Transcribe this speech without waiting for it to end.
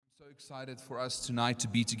Excited for us tonight to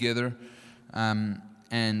be together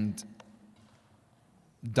and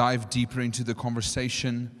dive deeper into the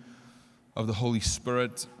conversation of the Holy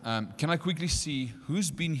Spirit. Can I quickly see who's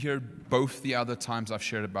been here both the other times I've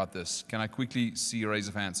shared about this? Can I quickly see a raise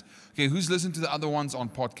of hands? Okay, who's listened to the other ones on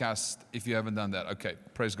podcast if you haven't done that? Okay,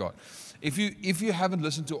 praise God. If you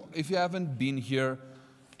haven't been here,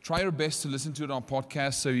 try your best to listen to it on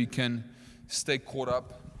podcast so you can stay caught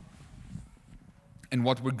up and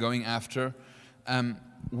what we're going after.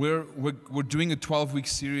 We're doing a 12-week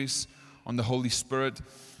series on the Holy Spirit,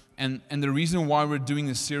 and the reason why we're doing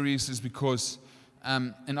this series is because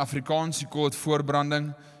in Afrikaans you call it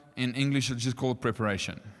voorbranding, in English you just call it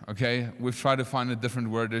preparation. Okay, we've tried to find a different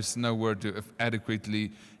word. There's no word to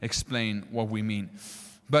adequately explain what we mean.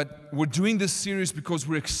 But we're doing this series because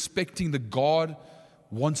we're expecting that God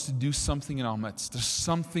wants to do something in our midst. There's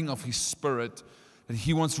something of His Spirit that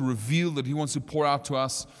He wants to reveal, that He wants to pour out to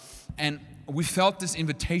us. And we felt this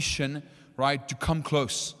invitation, right, to come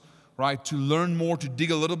close, right, to learn more, to dig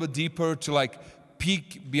a little bit deeper, to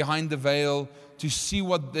peek behind the veil, to see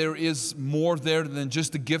what there is more there than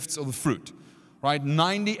just the gifts or the fruit, right?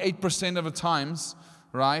 98% of the times,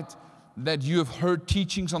 right, that you have heard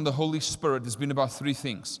teachings on the Holy Spirit, there's been about three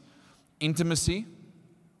things. Intimacy,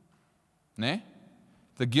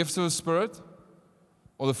 the gifts of the Spirit,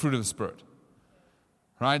 or the fruit of the Spirit.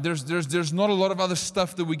 Right? There's not a lot of other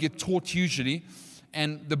stuff that we get taught usually,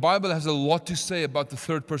 and the Bible has a lot to say about the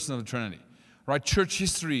third person of the Trinity. Right? Church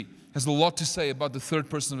history has a lot to say about the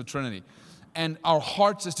third person of the Trinity. And our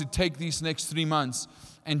hearts is to take these next 3 months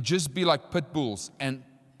and just be like pit bulls and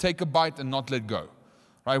take a bite and not let go.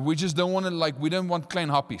 Right? We just don't want to we don't want klein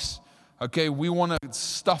happies. Okay? We want to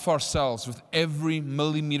stuff ourselves with every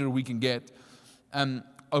millimeter we can get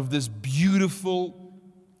of this beautiful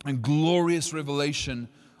and glorious revelation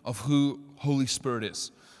of who Holy Spirit is.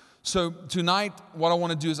 So tonight, what I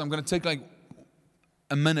want to do is I'm going to take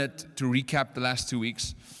a minute to recap the last 2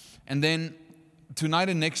 weeks. And then tonight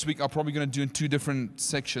and next week, I'm probably going to do in 2 different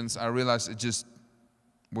sections. I realize it just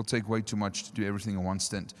will take way too much to do everything in one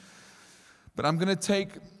stint. But I'm going to take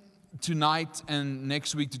tonight and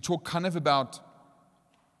next week to talk kind of about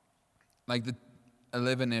the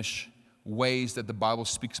 11-ish ways that the Bible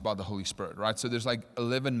speaks about the Holy Spirit, right? So there's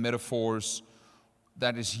 11 metaphors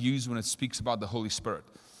that is used when it speaks about the Holy Spirit.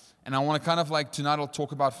 And I want to kind of tonight I'll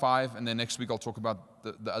talk about 5, and then next week I'll talk about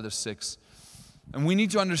the other 6. And we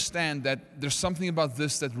need to understand that there's something about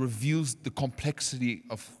this that reveals the complexity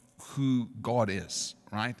of who God is,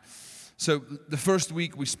 right? So the first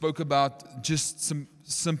week we spoke about, just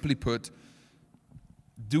simply put,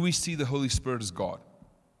 do we see the Holy Spirit as God?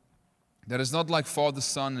 That is not like Father,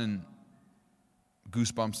 Son, and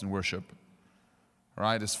goosebumps in worship,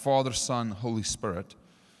 right? It's Father, Son, Holy Spirit.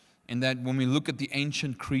 And that when we look at the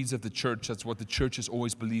ancient creeds of the church, that's what the church has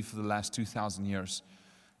always believed for the last 2,000 years.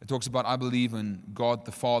 It talks about, I believe in God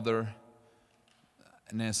the Father,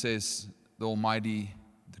 and then it says the Almighty,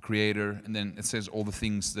 the Creator, and then it says all the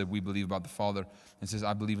things that we believe about the Father. It says,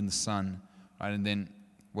 I believe in the Son, right? And then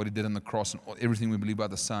what He did on the cross and everything we believe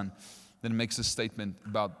about the Son. Then it makes a statement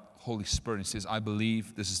about Holy Spirit. It says, I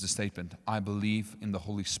believe, this is the statement, I believe in the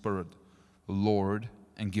Holy Spirit, the Lord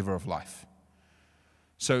and giver of life.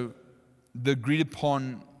 So the agreed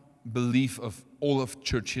upon belief of all of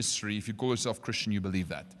church history, if you call yourself Christian, you believe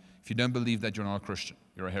that. If you don't believe that, you're not a Christian.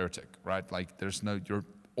 You're a heretic, right?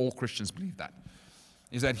 All Christians believe that.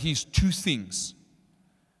 Is that He's 2 things.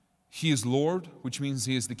 He is Lord, which means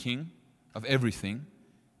He is the King of everything,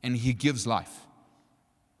 and He gives life.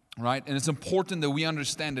 Right? And it's important that we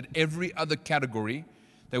understand that every other category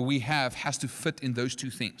that we have has to fit in those 2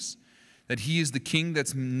 things. That He is the King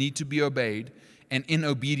that need to be obeyed, and in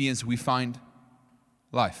obedience we find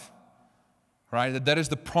life. Right? That is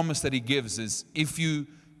the promise that He gives, is if you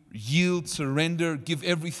yield, surrender, give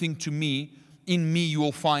everything to me, in me you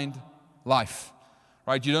will find life.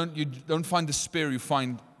 Right? You don't find despair, you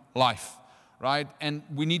find life. Right? And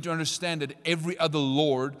we need to understand that every other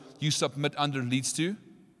Lord you submit under leads to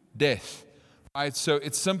death. Right? So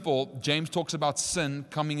it's simple. James talks about sin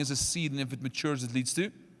coming as a seed, and if it matures, it leads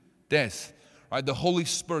to death. Right? The Holy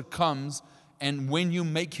Spirit comes, and when you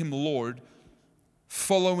make Him Lord,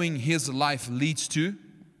 following His life leads to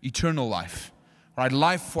eternal life. Right?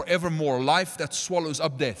 Life forevermore. Life that swallows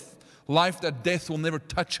up death. Life that death will never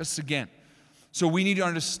touch us again. So we need to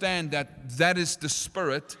understand that is the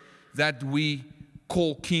Spirit that we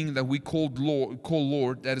call King, that we call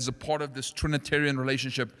Lord, that is a part of this Trinitarian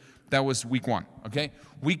relationship. That was week 1, okay?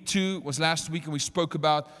 Week 2 was last week, and we spoke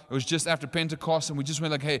about, it was just after Pentecost, and we just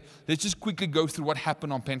went hey, let's just quickly go through what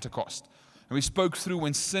happened on Pentecost. And we spoke through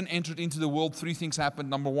when sin entered into the world, 3 things happened.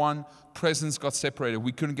 Number 1, presence got separated.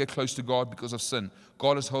 We couldn't get close to God because of sin.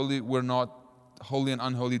 God is holy, we're not. Holy and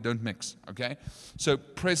unholy don't mix, okay? So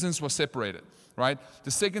presence was separated, right? The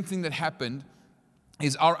second thing that happened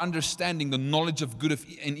is our understanding, the knowledge of good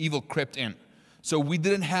and evil crept in. So we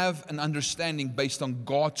didn't have an understanding based on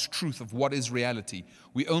God's truth of what is reality.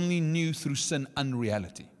 We only knew through sin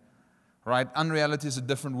unreality, right? Unreality is a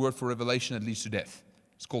different word for revelation that leads to death.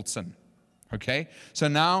 It's called sin, okay? So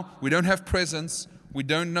now we don't have presence. We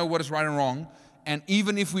don't know what is right and wrong. And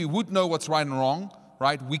even if we would know what's right and wrong,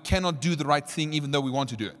 right, we cannot do the right thing even though we want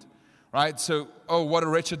to do it, right? So, oh, what a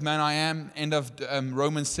wretched man I am, end of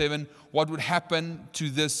Romans 7. What would happen to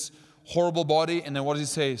this horrible body? And then what does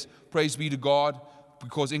he say? Praise be to God,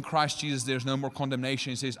 because in Christ Jesus there's no more condemnation.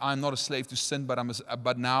 He says, I'm not a slave to sin,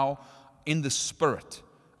 but now in the Spirit,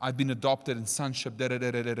 I've been adopted in sonship,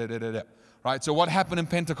 right? So what happened in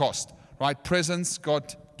Pentecost, right? Presence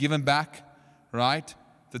got given back, right?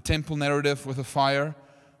 The temple narrative with the fire,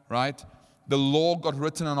 right? The law got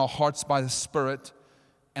written on our hearts by the Spirit,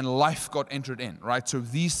 and life got entered in, right? So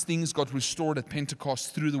these things got restored at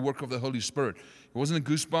Pentecost through the work of the Holy Spirit. It wasn't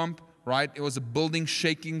a goosebump, right? It was a building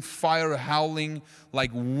shaking, fire howling,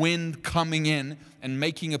 like wind coming in and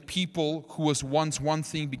making a people who was once one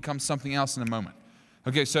thing become something else in a moment.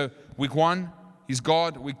 Okay, so week 1, He's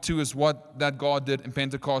God. Week 2 is what that God did in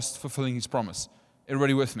Pentecost, fulfilling His promise.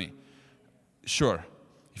 Everybody with me? Sure.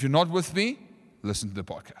 If you're not with me, listen to the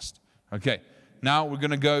podcast. Okay, now we're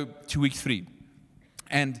going to go to week 3.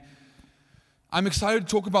 And I'm excited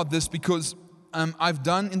to talk about this because I've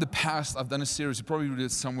done a series, you probably read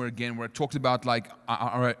it somewhere again, where I talked about like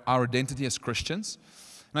our identity as Christians.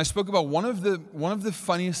 And I spoke about one of the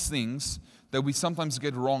funniest things that we sometimes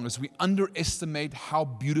get wrong is we underestimate how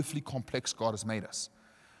beautifully complex God has made us.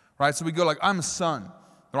 Right? So we go like, I'm a son.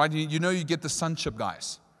 Right? You know you get the sonship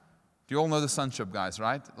guys. You all know the sonship guys,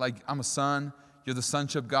 right? Like, I'm a son. You're the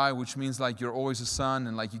sonship guy, which means like you're always a son,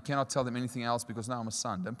 and like you cannot tell them anything else because now I'm a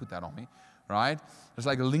son. Don't put that on me, right? There's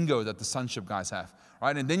like a lingo that the sonship guys have,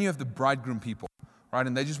 right? And then you have the bridegroom people, right?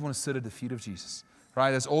 And they just want to sit at the feet of Jesus, right?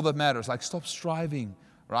 That's all that matters. Like, stop striving,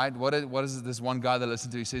 right? What is this one guy that I listen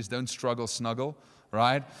to? He says, don't struggle, snuggle,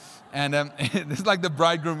 right? And it's like the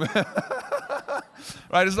bridegroom,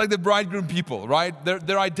 right? It's like the bridegroom people, right?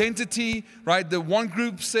 Their identity, right? The one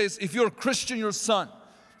group says, if you're a Christian, you're a son.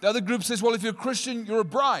 The other group says, well, if you're a Christian, you're a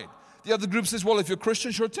bride. The other group says, well, if you're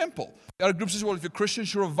Christian, you're a temple. The other group says, well, if you're Christian,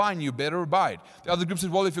 you're a vine, you better abide. The other group says,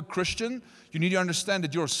 well, if you're Christian, you need to understand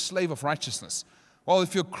that you're a slave of righteousness. Well,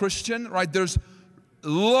 if you're Christian, right, there's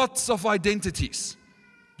lots of identities.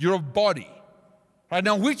 You're a body. Right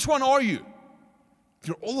now, which one are you?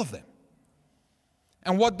 You're all of them.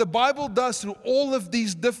 And what the Bible does through all of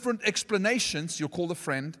these different explanations, you're called a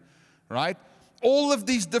friend, right? All of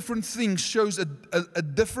these different things shows a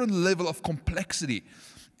different level of complexity.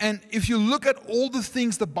 And if you look at all the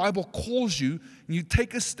things the Bible calls you, and you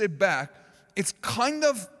take a step back, it's kind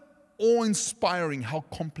of awe-inspiring how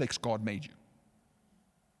complex God made you.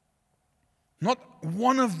 Not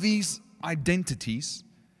one of these identities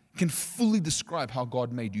can fully describe how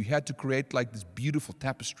God made you. He had to create like this beautiful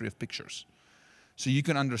tapestry of pictures. So you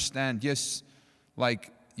can understand, yes,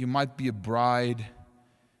 like you might be a bride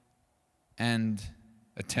and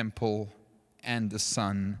a temple and a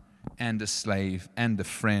son and a slave and a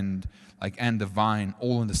friend, like and a vine,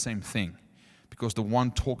 all in the same thing. Because the one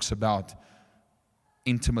talks about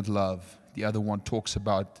intimate love, the other one talks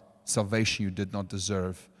about salvation you did not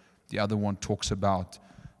deserve, the other one talks about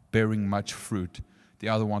bearing much fruit, the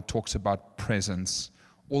other one talks about presence.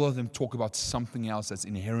 All of them talk about something else that's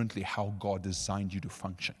inherently how God designed you to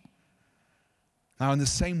function. Now, in the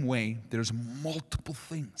same way, there's multiple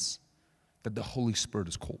things that the Holy Spirit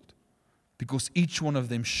is called, because each one of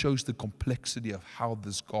them shows the complexity of how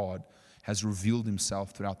this God has revealed Himself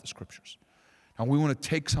throughout the Scriptures. Now, we want to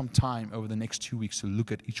take some time over the next 2 weeks to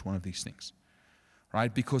look at each one of these things,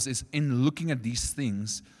 right? Because it's in looking at these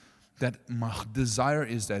things that my desire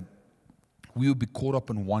is that we will be caught up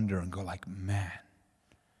in wonder and go like, man,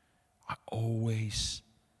 I always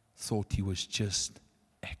thought He was just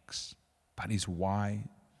X, but He's Y,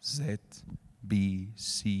 Z, B,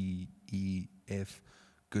 C, E, F,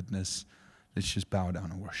 goodness. Let's just bow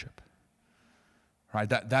down and worship. Right?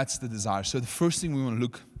 That's the desire. So the first thing we want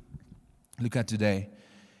to look at today,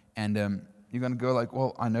 and you're going to go like,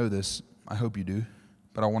 well, I know this. I hope you do.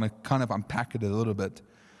 But I want to kind of unpack it a little bit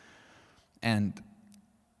and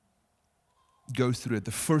go through it.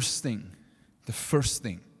 The first thing,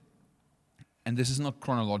 and this is not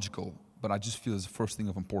chronological, but I just feel it's the first thing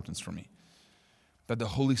of importance for me, that the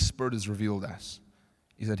Holy Spirit is revealed as,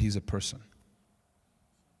 is that He's a person.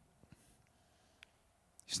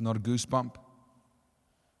 He's not a goosebump.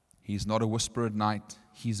 He's not a whisper at night.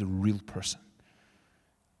 He's a real person.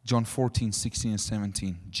 John 14, 16 and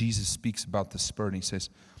 17, Jesus speaks about the Spirit. He says,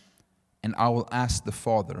 and I will ask the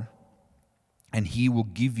Father, and He will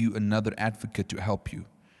give you another advocate to help you.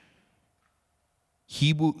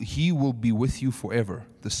 He will be with you forever,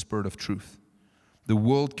 the Spirit of truth. The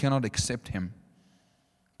world cannot accept Him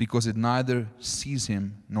because it neither sees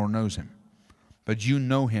Him nor knows Him. But you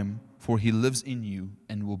know Him, for He lives in you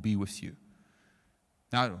and will be with you.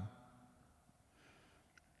 Now,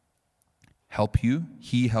 help you,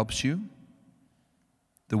 He helps you.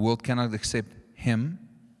 The world cannot accept Him,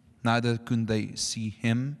 neither can they see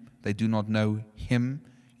Him. They do not know Him.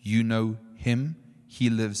 You know Him. He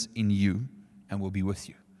lives in you and will be with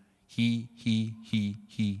you. He.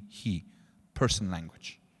 Person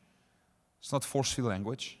language. It's not force field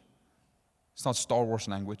language. It's not Star Wars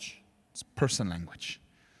language. It's person language.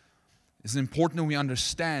 It's important that we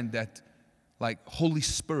understand that, like, Holy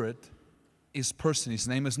Spirit is person. His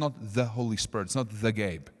name is not the Holy Spirit. It's not the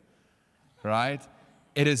Gabe. Right?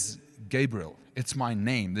 It is Gabriel. It's my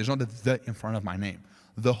name. There's not a the in front of my name.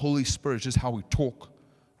 The Holy Spirit is just how we talk.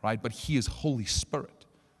 Right? But He is Holy Spirit.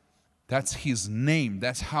 That's His name.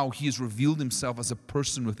 That's how He has revealed Himself as a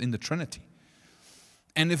person within the Trinity.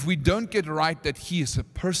 And if we don't get right that He is a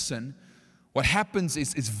person, what happens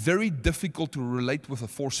is it's very difficult to relate with a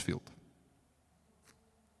force field.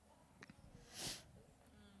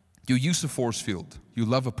 You use a force field. You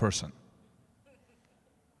love a person.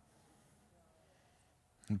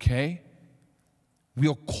 Okay? We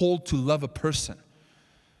are called to love a person.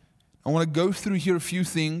 I want to go through here a few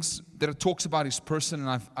things that it talks about His person,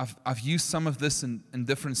 and I've used some of this in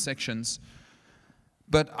different sections.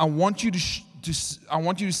 But I want you to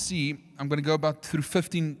see, I'm going to go about through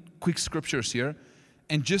 15 quick scriptures here,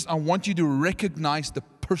 and I want you to recognize the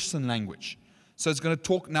person language. So it's going to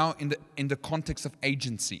talk now in the context of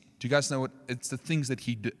agency. Do you guys know what? It's the things that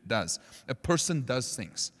He does. A person does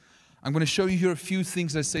things. I'm going to show you here a few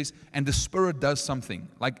things that says, and the Spirit does something.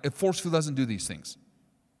 Like a force field doesn't do these things.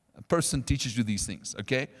 A person teaches you these things,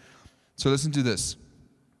 okay? So listen to this.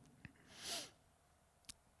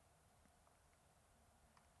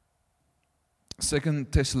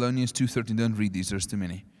 Second Thessalonians 2:13. Don't read these, there's too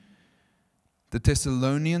many. The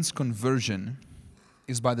Thessalonians' conversion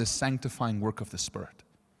is by the sanctifying work of the Spirit.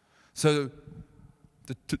 So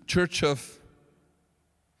the church of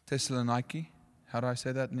Thessaloniki, how do I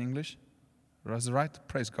say that in English? Was it right?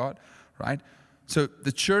 Praise God, right? So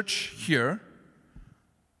the church here,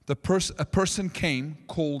 a person came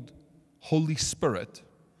called Holy Spirit,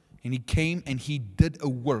 and he came and he did a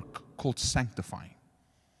work called sanctifying.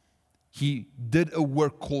 He did a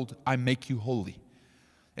work called I make you holy.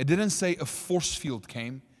 It didn't say a force field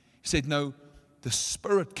came. He said, no, the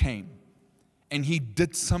Spirit came and He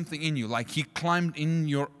did something in you. Like He climbed in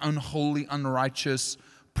your unholy, unrighteous,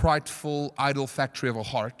 prideful, idol factory of a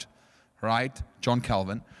heart, right? John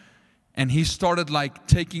Calvin. And He started like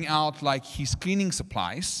taking out like His cleaning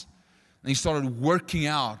supplies. And He started working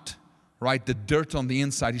out, right, the dirt on the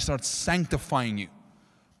inside. He started sanctifying you.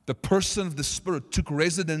 The person of the Spirit took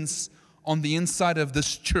residence on the inside of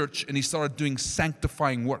this church, and He started doing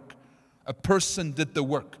sanctifying work. A person did the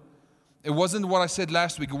work. It wasn't what I said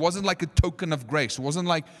last week. It wasn't like a token of grace. It wasn't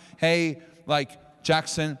like, hey, like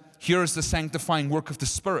Jackson, here is the sanctifying work of the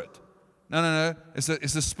Spirit. No. It's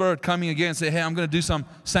the Spirit coming again and say, hey, I'm going to do some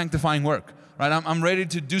sanctifying work. Right? I'm ready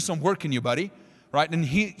to do some work in you, buddy. Right? And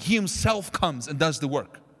He Himself comes and does the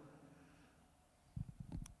work.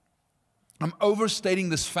 I'm overstating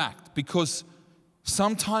this fact because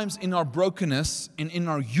sometimes in our brokenness and in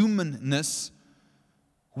our humanness,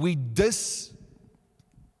 we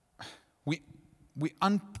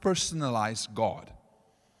unpersonalize God,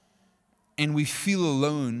 and we feel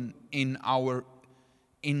alone in our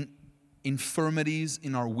infirmities,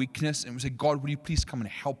 in our weakness, and we say, God, will you please come and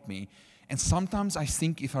help me? And sometimes I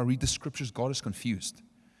think if I read the scriptures, God is confused.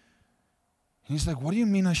 And He's like, what do you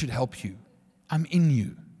mean I should help you? I'm in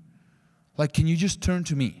you. Like, can you just turn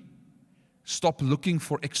to me? Stop looking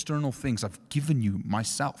for external things. I've given you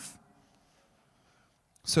myself.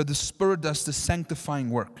 So the Spirit does the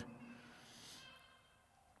sanctifying work.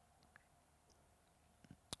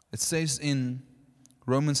 It says in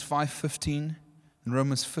Romans 5:15 and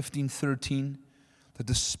Romans 15:13 that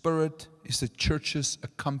the Spirit is the church's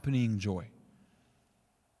accompanying joy.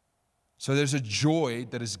 So there's a joy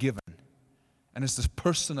that is given. And it's the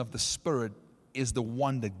person of the Spirit is the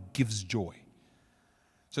one that gives joy.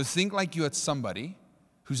 So think like you had somebody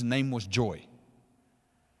whose name was Joy.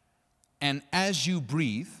 And as you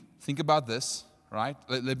breathe, think about this, right?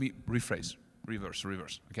 Let me rephrase,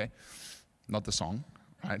 reverse, okay? Not the song,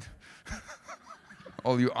 right?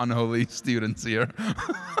 All you unholy students here.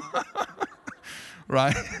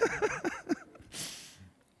 Right?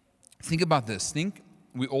 Think about this. Think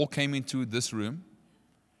we all came into this room,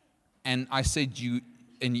 and I said to you,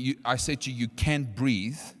 you can't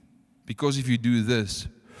breathe, because if you do this,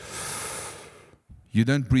 you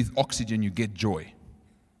don't breathe oxygen, you get joy.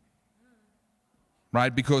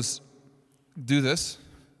 Right? Because do this,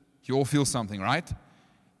 you all feel something, right?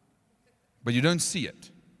 But you don't see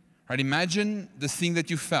it. Right? Imagine the thing that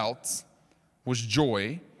you felt was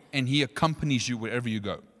joy, and He accompanies you wherever you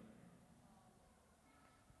go.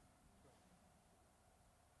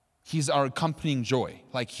 He's our accompanying joy.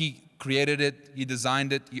 Like He created it, He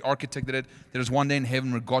designed it, He architected it. There's one day in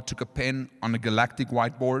heaven where God took a pen on a galactic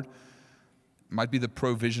whiteboard. Might be the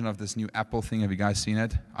provision of this new Apple thing. Have you guys seen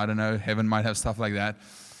it? I don't know. Heaven might have stuff like that.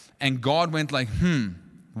 And God went like,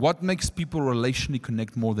 what makes people relationally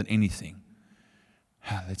connect more than anything?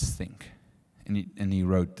 Let's think. And he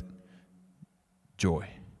wrote joy.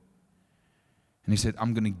 And He said,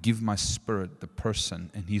 I'm going to give my Spirit the person,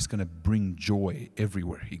 and He's going to bring joy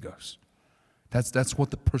everywhere He goes. That's what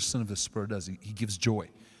the person of the Spirit does. He gives joy.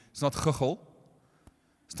 It's not chuchel.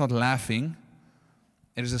 It's not laughing.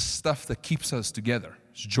 It is the stuff that keeps us together.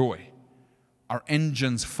 It's joy. Our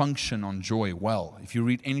engines function on joy well. If you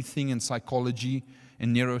read anything in psychology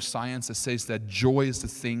and neuroscience, it says that joy is the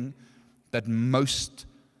thing that most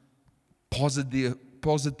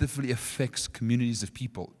positively affects communities of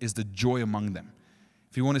people, is the joy among them.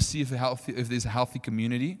 If you want to see if there's a healthy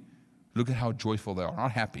community, look at how joyful they are.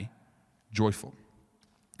 Not happy, joyful.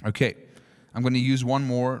 Okay, I'm going to use one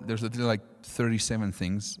more. There's literally like 37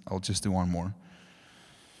 things. I'll just do one more.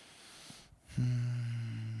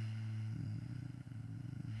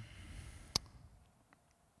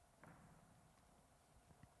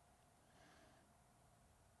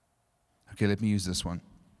 Okay, let me use this one.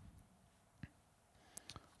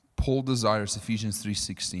 Paul desires, Ephesians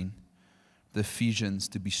 3:16, the Ephesians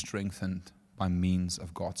to be strengthened by means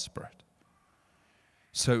of God's Spirit.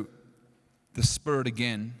 So, the Spirit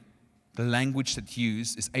again, the language that he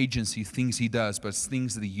uses is agency, things He does, but it's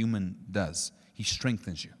things that a human does. He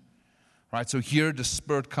strengthens you. Right? So here the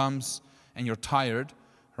Spirit comes and you're tired.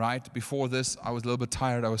 Right? Before this, I was a little bit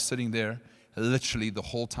tired. I was sitting there. Literally the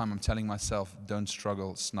whole time I'm telling myself, don't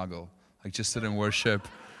struggle, snuggle. Like just sit and worship.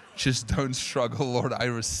 Just don't struggle, Lord. I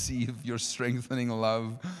receive your strengthening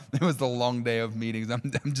love. It was the long day of meetings.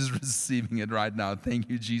 I'm just receiving it right now. Thank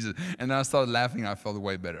you, Jesus. And then I started laughing. I felt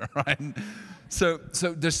way better, right? So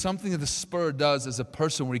there's something that the Spirit does as a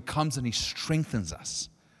person where He comes and He strengthens us,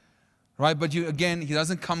 right? But He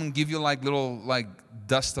doesn't come and give you like little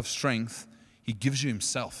dust of strength. He gives you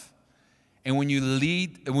Himself. And when you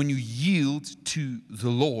yield to the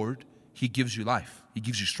Lord, He gives you life. He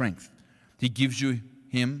gives you strength. He gives you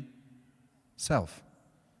Himself.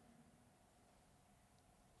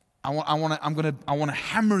 I want to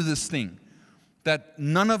hammer this thing that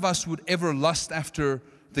none of us would ever lust after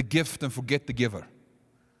the gift and forget the giver.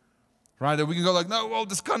 Right? And we can go like, no, well,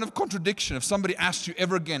 this kind of contradiction. If somebody asks you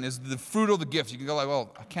ever again, is the fruit or the gift? You can go like,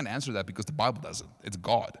 well, I can't answer that because the Bible doesn't. It's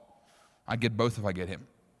God. I get both if I get Him.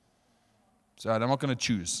 So I'm not going to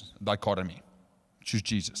choose dichotomy. Choose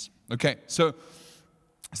Jesus. Okay, so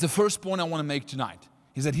it's the first point I want to make tonight,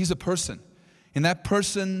 is that He's a person. And that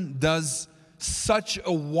person does such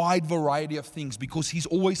a wide variety of things because He's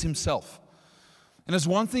always Himself. And there's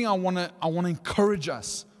one thing I want to encourage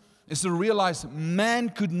us, is to realize man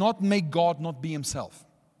could not make God not be Himself.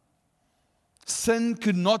 Sin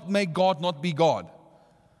could not make God not be God.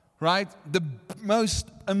 Right? The most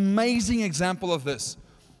amazing example of this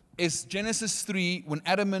is Genesis 3, when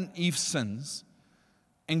Adam and Eve sins,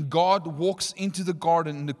 and God walks into the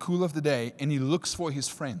garden in the cool of the day, and He looks for His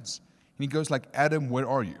friends. And He goes like, Adam, where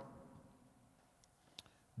are you?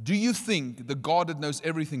 Do you think the God that knows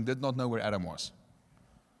everything did not know where Adam was?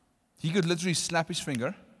 He could literally snap his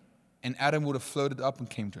finger, and Adam would have floated up and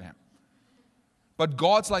came to him. But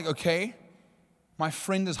God's like, okay, my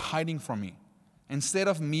friend is hiding from me. Instead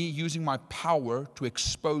of me using my power to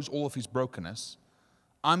expose all of his brokenness,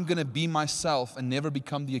 I'm going to be myself and never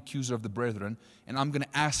become the accuser of the brethren, and I'm going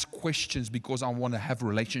to ask questions because I want to have a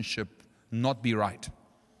relationship, not be right.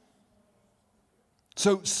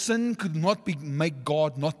 So sin could not make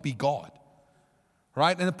God not be God.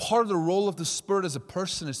 Right? And a part of the role of the Spirit as a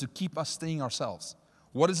person is to keep us staying ourselves.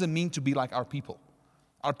 What does it mean to be like our people?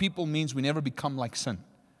 Our people means we never become like sin.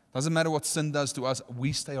 Doesn't matter what sin does to us,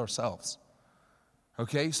 we stay ourselves.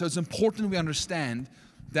 Okay? So it's important we understand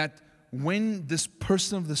that when this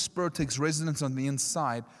person of the Spirit takes residence on the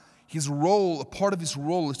inside, His role, a part of His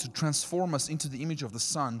role is to transform us into the image of the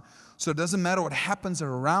Son. So it doesn't matter what happens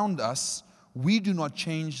around us, we do not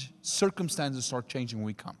change, circumstances start changing when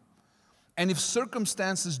we come. And if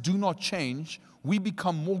circumstances do not change, we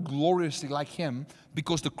become more gloriously like Him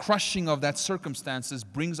because the crushing of that circumstances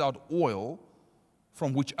brings out oil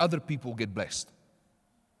from which other people get blessed.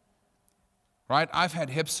 Right? I've had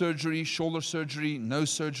hip surgery, shoulder surgery,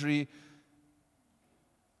 nose surgery,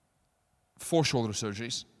 4 shoulder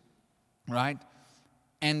surgeries. Right?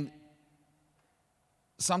 And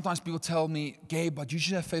sometimes people tell me, Gabe, but you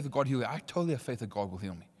should have faith that God will heal you. I totally have faith that God will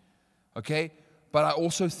heal me. Okay? But I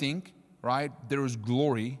also think, right, there is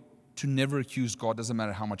glory to never accuse God, doesn't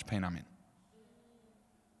matter how much pain I'm in.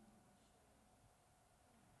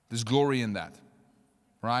 There's glory in that.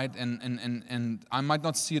 Right? And I might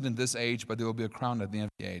not see it in this age, but there will be a crown at the end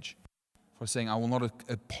of the age for saying, I will not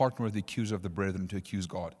partner with the accuser of the brethren to accuse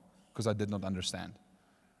God because I did not understand.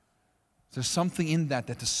 There's something in that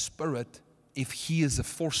the Spirit, if He is a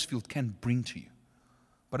force field, can bring to you.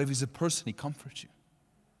 But if He's a person, He comforts you.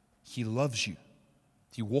 He loves you.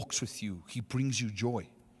 He walks with you. He brings you joy.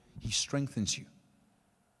 He strengthens you.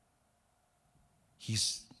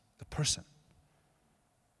 He's the person.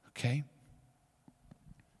 Okay?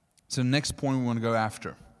 So the next point we want to go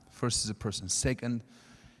after. First is a person. Second,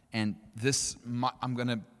 and this, I'm going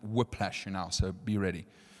to whiplash you now, so be ready.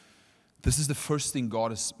 This is the first thing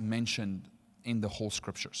God has mentioned in the whole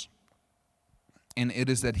Scriptures. And it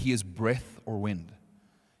is that He is breath or wind.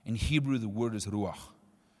 In Hebrew, the word is ruach.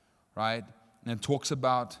 Right? And it talks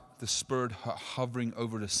about the Spirit hovering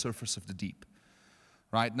over the surface of the deep.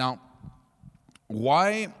 Right? Now,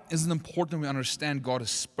 why is it important we understand God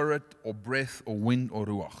as Spirit or breath or wind or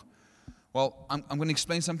ruach? Well, I'm going to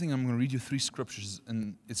explain something. I'm going to read you 3 scriptures,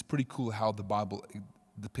 and it's pretty cool how the Bible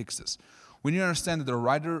depicts this. When you understand that the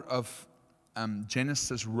writer of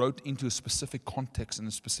Genesis wrote into a specific context and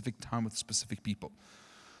a specific time with specific people.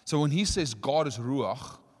 So when he says God is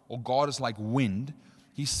ruach, or God is like wind,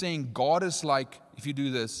 he's saying God is like, if you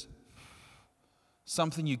do this,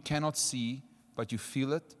 something you cannot see, but you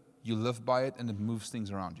feel it, you live by it, and it moves things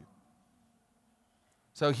around you.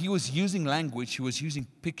 So he was using language, he was using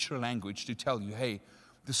picture language to tell you, hey,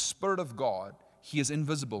 the Spirit of God, He is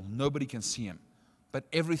invisible, nobody can see Him, but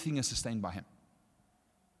everything is sustained by Him.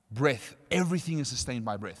 Breath, everything is sustained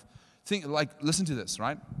by breath. Listen to this,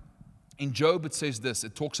 right? In Job it says this,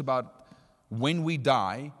 it talks about when we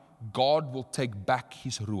die, God will take back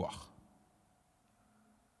His ruach.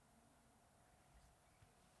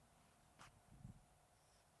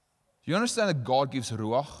 Do you understand that God gives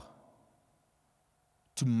ruach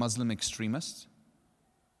to Muslim extremists?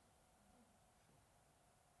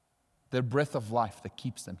 Their breath of life that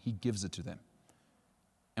keeps them, He gives it to them.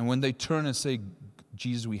 And when they turn and say,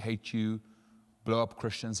 Jesus, we hate you, blow up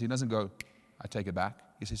Christians, He doesn't go, I take it back.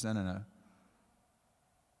 He says, no.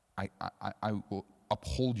 I will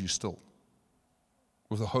uphold you still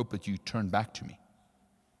with the hope that you turn back to me.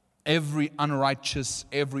 Every unrighteous,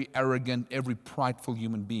 every arrogant, every prideful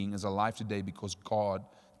human being is alive today because God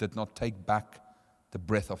did not take back the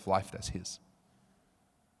breath of life that's His.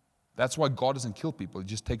 That's why God doesn't kill people. He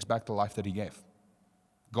just takes back the life that He gave.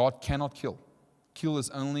 God cannot kill. Kill is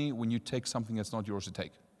only when you take something that's not yours to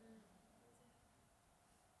take.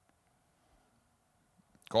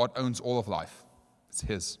 God owns all of life. It's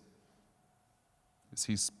His. It's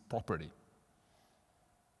His property.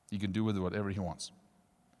 He can do with it whatever He wants.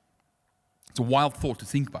 It's a wild thought to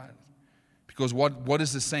think about it. Because what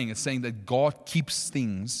is this saying? It's saying that God keeps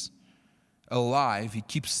things alive. He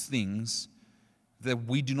keeps things that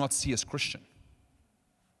we do not see as Christian.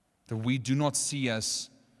 That we do not see as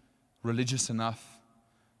religious enough.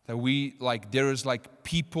 That there is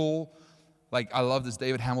people, I love this,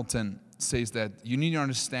 David Hamilton says that you need to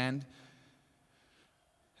understand,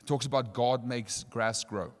 it talks about God makes grass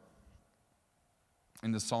grow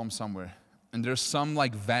in the Psalm somewhere. And there's some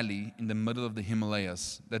valley in the middle of the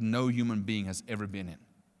Himalayas that no human being has ever been in.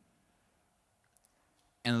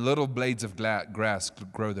 And little blades of grass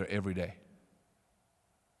grow there every day.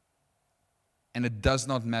 And it does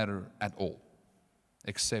not matter at all,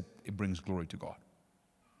 except it brings glory to God.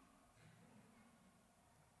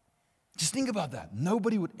 Just think about that.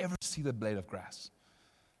 Nobody would ever see that blade of grass.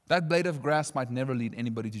 That blade of grass might never lead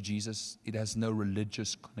anybody to Jesus. It has no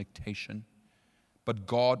religious connotation. But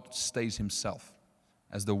God stays Himself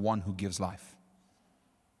as the one who gives life.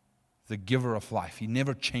 The giver of life. He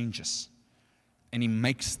never changes. And He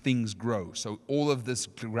makes things grow. So all of this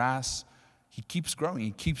grass, He keeps growing.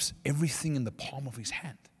 He keeps everything in the palm of His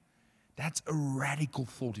hand. That's a radical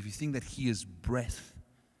thought. If you think that He is breath,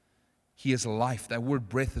 He is life. That word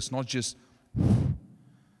breath is not just,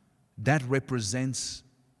 that represents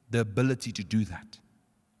the ability to do that.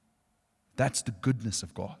 That's the goodness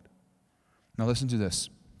of God. Now listen to this.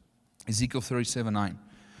 Ezekiel 37:9.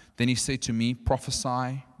 Then he said to me,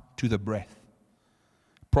 prophesy to the breath.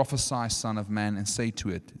 Prophesy, son of man, and say to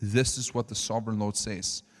it, this is what the sovereign Lord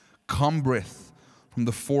says. Come, breath from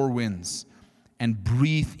the four winds, and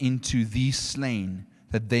breathe into these slain,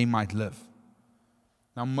 that they might live.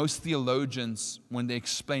 Now, most theologians, when they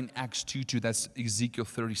explain Acts 2:2, that's Ezekiel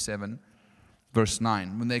 37, verse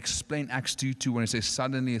 9. When they explain Acts 2:2, when it says,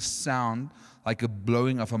 suddenly a sound like a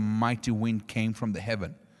blowing of a mighty wind came from the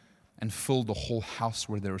heaven and filled the whole house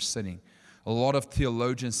where they were sitting. A lot of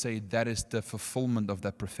theologians say that is the fulfillment of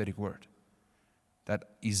that prophetic word that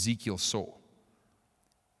Ezekiel saw.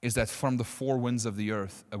 Is that from the four winds of the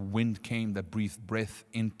earth, a wind came that breathed breath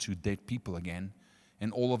into dead people again.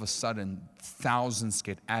 And all of a sudden, thousands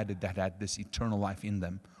get added that had this eternal life in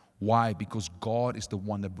them. Why? Because God is the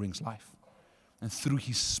one that brings life. And through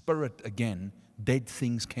His Spirit again, dead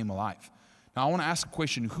things came alive. Now I want to ask a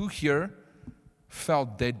question. Who here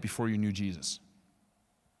felt dead before you knew Jesus?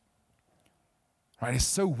 Right? It's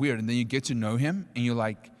so weird. And then you get to know Him and you're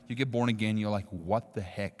like, you get born again, you're like, what the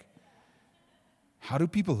heck? How do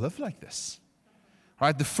people live like this?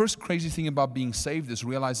 Right? The first crazy thing about being saved is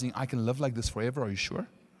realizing I can live like this forever. Are you sure?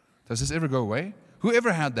 Does this ever go away?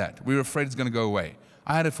 Whoever had that? We were afraid it's going to go away.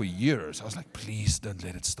 I had it for years. I was like, please don't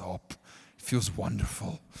let it stop. It feels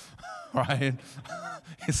wonderful. Right?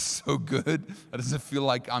 It's so good. It doesn't feel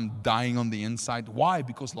like I'm dying on the inside. Why?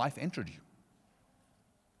 Because life entered you.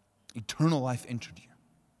 Eternal life entered you.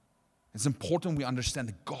 It's important we understand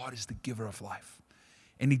that God is the giver of life.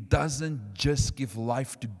 And He doesn't just give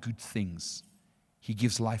life to good things. He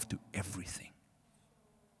gives life to everything.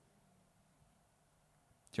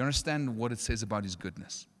 Do you understand what it says about His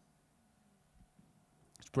goodness?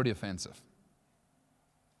 It's pretty offensive.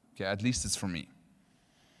 Okay, at least it's for me.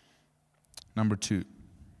 Number 2.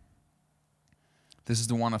 This is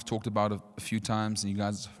the one I've talked about a few times, and you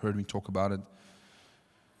guys have heard me talk about it.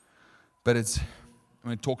 But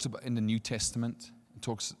when it talks about in the New Testament, it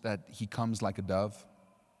talks that He comes like a dove.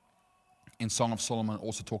 In Song of Solomon, it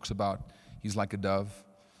also talks about He's like a dove.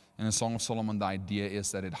 And in Song of Solomon, the idea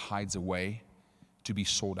is that it hides away to be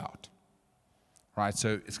sought out. Right?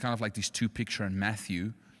 So it's kind of like these two pictures in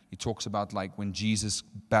Matthew. He talks about like when Jesus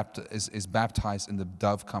is baptized and the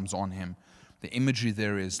dove comes on Him. The imagery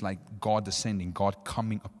there is like God descending, God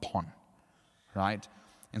coming upon. Right?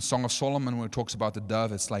 In Song of Solomon, when it talks about the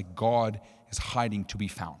dove, it's like God is hiding to be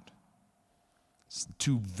found. It's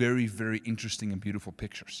two very, very interesting and beautiful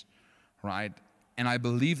pictures. Right? And I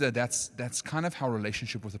believe that that's kind of how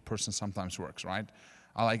relationship with a person sometimes works, right?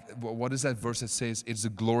 What is that verse that says, it's the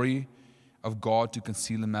glory of God to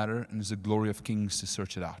conceal a matter, and it's the glory of kings to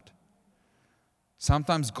search it out.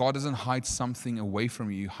 Sometimes God doesn't hide something away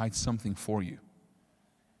from you, He hides something for you.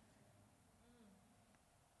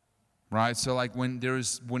 Right? So like when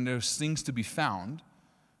there's things to be found,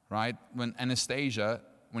 right? When Anastasia,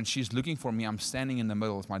 when she's looking for me, I'm standing in the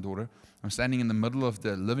middle with my daughter. I'm standing in the middle of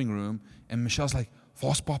the living room, and Michelle's like,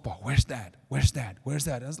 "Where's Papa? Where's Dad? Where's Dad? Where's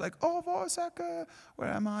Dad?" I was like, "Oh, Vasaka, where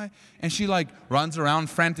am I?" And she like runs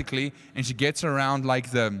around frantically, and she gets around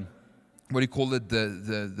like the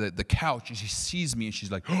couch, and she sees me, and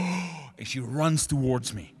she's like, "Oh!" And she runs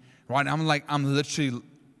towards me. Right? I'm literally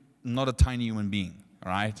not a tiny human being.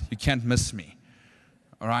 All right? You can't miss me.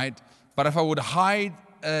 All right? But if I would hide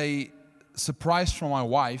a surprise from my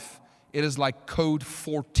wife, it is like code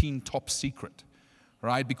 14 top secret,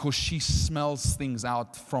 right? Because she smells things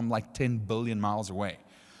out from like 10 billion miles away,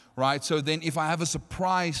 right? So then if I have a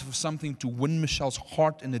surprise for something to win Michelle's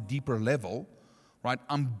heart in a deeper level, right?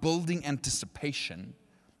 I'm building anticipation.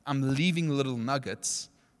 I'm leaving little nuggets.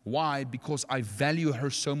 Why? Because I value her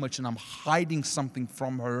so much, and I'm hiding something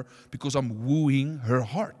from her because I'm wooing her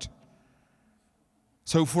heart.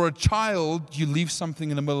 So for a child, you leave something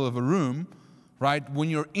in the middle of a room, right? When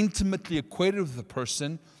you're intimately acquainted with the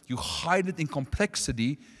person, you hide it in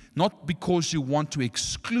complexity, not because you want to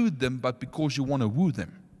exclude them, but because you want to woo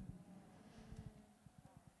them.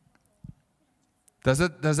 Does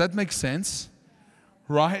that make sense?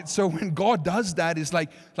 Right? So when God does that, it's like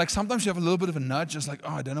sometimes you have a little bit of a nudge. It's like,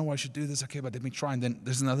 oh, I don't know why I should do this. Okay, but let me try. And then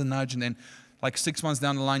there's another nudge. And then like 6 months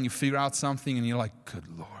down the line, you figure out something and you're like, good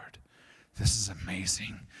Lord, this is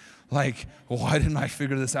amazing. Like, why didn't I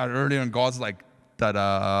figure this out earlier? And God's like,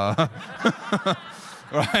 ta-da.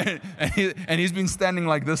 Right? And he's been standing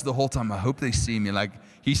like this the whole time. I hope they see me. Like,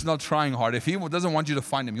 He's not trying hard. If He doesn't want you to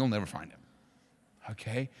find Him, you'll never find Him.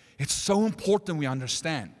 Okay? It's so important we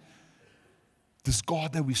understand this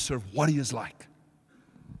God that we serve, what He is like.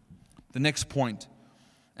 The next point,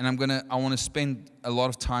 And I want to spend a lot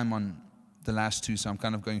of time on the last two, so I'm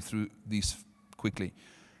kind of going through these quickly.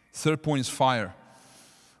 Third point is fire,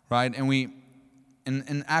 right? And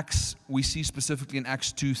in Acts, we see specifically in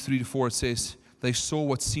Acts 2:3-4, it says, they saw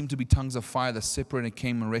what seemed to be tongues of fire that separated and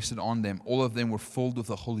came and rested on them. All of them were filled with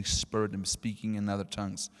the Holy Spirit and speaking in other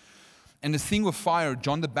tongues. And the thing with fire,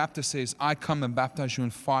 John the Baptist says, I come and baptize you in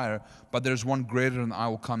fire, but there's one greater than I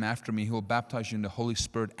will come after me. He will baptize you in the Holy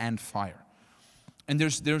Spirit and fire. And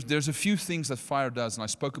there's a few things that fire does, and I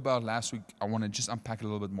spoke about it last week. I want to just unpack it a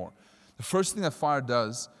little bit more. The first thing that fire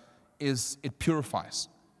does is it purifies,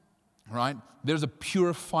 right? There's a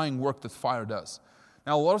purifying work that fire does.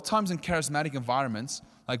 Now, a lot of times in charismatic environments,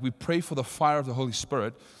 like we pray for the fire of the Holy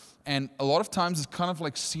Spirit, and a lot of times it's kind of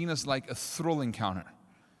like seen as like a thrill encounter.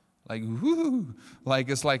 Like, whoo, like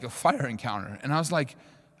it's like a fire encounter. And I was like,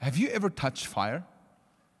 have you ever touched fire?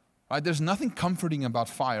 Right? There's nothing comforting about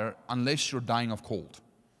fire unless you're dying of cold.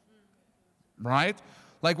 Right?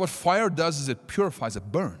 Like what fire does is it purifies,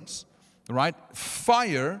 it burns. Right?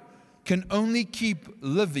 Fire can only keep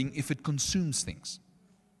living if it consumes things.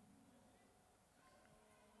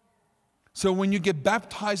 So when you get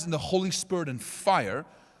baptized in the Holy Spirit and fire,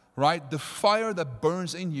 right, the fire that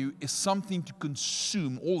burns in you is something to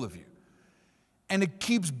consume all of you. And it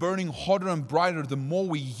keeps burning hotter and brighter the more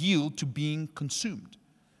we yield to being consumed.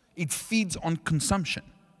 It feeds on consumption.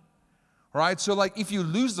 Right? So like if you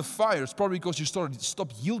lose the fire, it's probably because you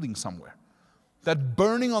stop yielding somewhere. That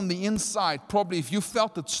burning on the inside, probably if you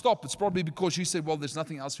felt it stop, it's probably because you said, well, there's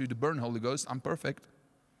nothing else for you to burn, Holy Ghost. I'm perfect.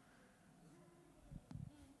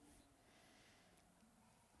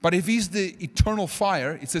 But if He's the eternal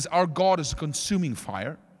fire, it says our God is a consuming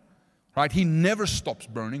fire, right? He never stops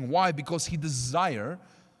burning. Why? Because He desires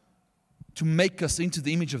to make us into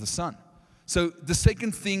the image of the Son. So the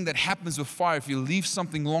second thing that happens with fire, if you leave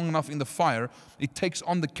something long enough in the fire, it takes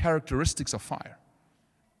on the characteristics of fire.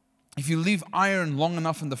 If you leave iron long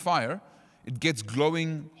enough in the fire, it gets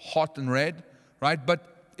glowing, hot and red, right?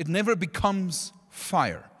 But it never becomes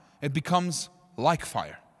fire. It becomes like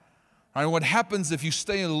fire. Right, what happens if you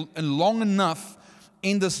stay long enough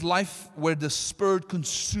in this life where the Spirit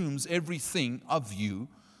consumes everything of you,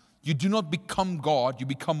 you do not become God, you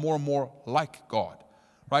become more and more like God.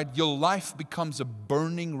 Right? Your life becomes a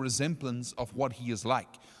burning resemblance of what He is like.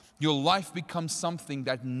 Your life becomes something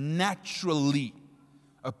that naturally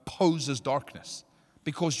opposes darkness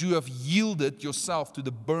because you have yielded yourself to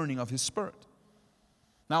the burning of His Spirit.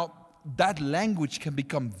 Now, that language can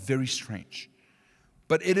become very strange.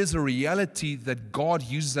 But it is a reality that God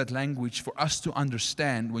uses that language for us to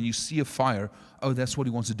understand when you see a fire, oh, that's what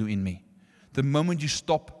He wants to do in me. The moment you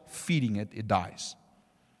stop feeding it, it dies.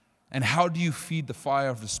 And how do you feed the fire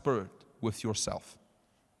of the Spirit? With yourself.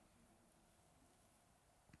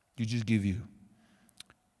 You just give you.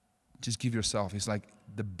 Just give yourself. It's like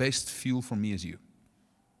the best fuel for me is you.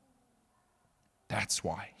 That's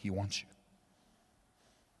why He wants you.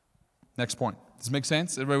 Next point. Does this make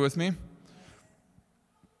sense? Everybody with me?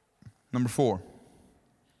 Number 4,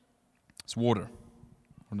 it's water.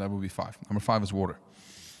 Or that would be 5. Number 5 is water.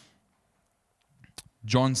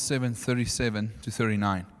 John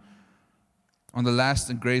 7:37-39. On the last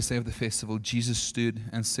and greatest day of the festival, Jesus stood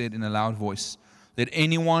and said in a loud voice, let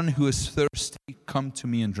anyone who is thirsty come to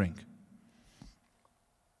me and drink.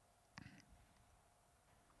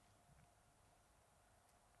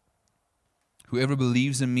 Whoever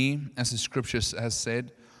believes in me, as the Scripture has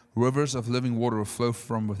said, rivers of living water will flow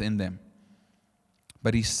from within them.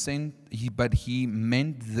 But he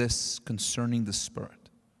meant this concerning the Spirit,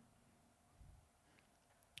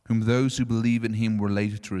 whom those who believe in Him were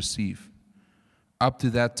later to receive. Up to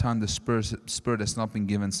that time, the Spirit has not been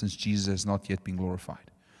given, since Jesus has not yet been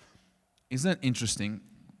glorified. Isn't it interesting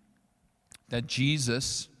that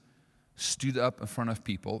Jesus stood up in front of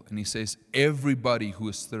people and He says, everybody who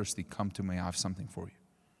is thirsty, come to me, I have something for you.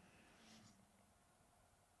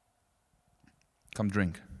 Come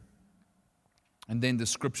drink. And then the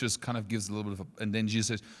Scriptures kind of gives a little bit of and then Jesus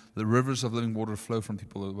says, the rivers of living water flow from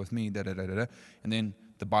people with me, And then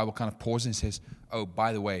the Bible kind of pauses and says, oh,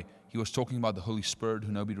 by the way, He was talking about the Holy Spirit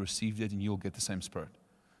who nobody received it, and you'll get the same Spirit.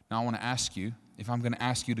 Now I want to ask you, if I'm going to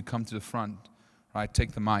ask you to come to the front, right,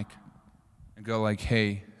 take the mic and go like,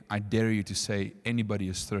 hey, I dare you to say, anybody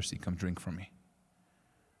is thirsty, come drink from me.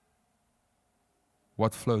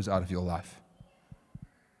 What flows out of your life?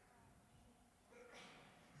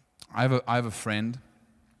 I have a friend.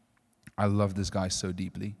 I love this guy so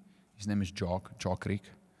deeply. His name is Jock Rick.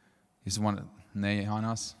 He's one. Nee,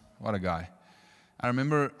 Hannes. What a guy. I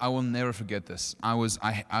remember. I will never forget this. It was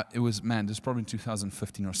this was probably in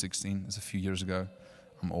 2015 or 16. It's a few years ago.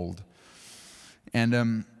 I'm old.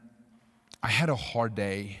 And I had a hard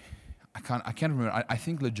day. I can't remember. I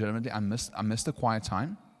think legitimately I missed a quiet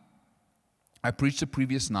time. I preached the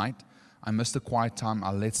previous night. I missed a quiet time.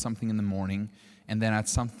 I led something in the morning, and then I had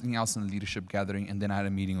something else in the leadership gathering, and then I had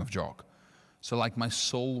a meeting of jog. So like my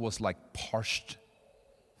soul was like parched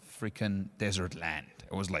freaking desert land.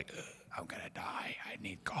 It was like, I'm gonna die. I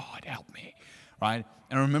need God, help me. Right?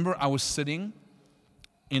 And I remember I was sitting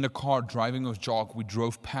in a car driving with Jock. We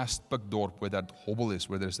drove past Pukdorp where that hobble is,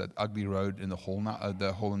 where there's that ugly road in the hole now,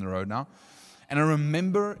 the hole in the road now. And I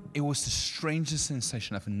remember it was the strangest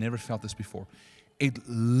sensation. I've never felt this before. It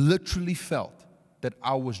literally felt that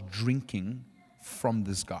I was drinking from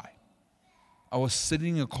this guy. I was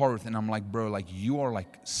sitting in a car with him, and I'm like, bro, like you are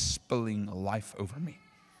like spilling life over me.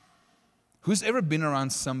 Who's ever been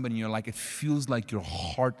around somebody and you're like, it feels like your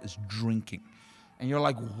heart is drinking. And you're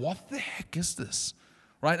like, what the heck is this?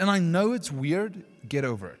 Right? And I know it's weird. Get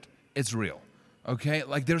over it. It's real. Okay?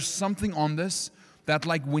 Like there's something on this that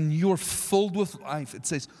like when you're filled with life, it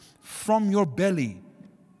says from your belly.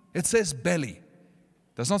 It says belly.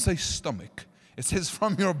 It does not say stomach. It says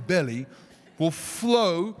from your belly will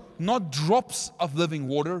flow not drops of living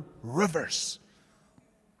water, rivers.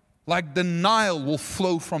 Like the Nile will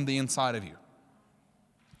flow from the inside of you.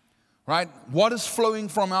 Right? What is flowing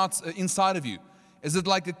from inside of you? Is it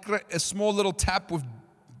like a small little tap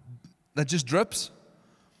that just drips?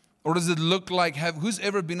 Or does it look like, who's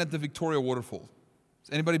ever been at the Victoria waterfall?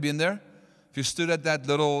 Has anybody been there? If you stood at that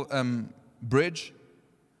little bridge,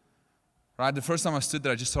 right? The first time I stood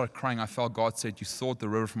there, I just started crying. I felt God said, you thought the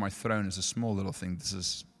river from my throne is a small little thing. This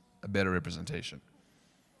is a better representation.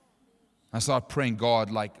 I started praying,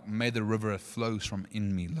 God, like, may the river that flows from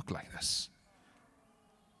in me look like this.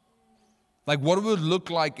 Like, what would it look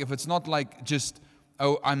like if it's not like just,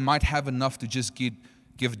 oh, I might have enough to just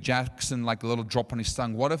give Jackson like a little drop on his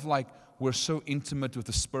tongue. What if like we're so intimate with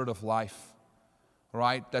the Spirit of life,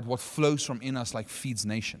 right, that what flows from in us like feeds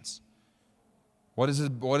nations? What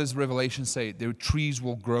does Revelation say? Their trees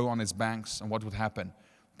will grow on its banks, and what would happen?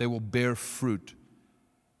 They will bear fruit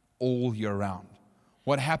all year round.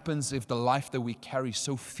 What happens if the life that we carry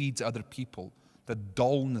so feeds other people that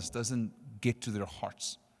dullness doesn't get to their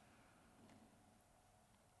hearts?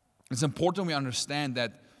 It's important we understand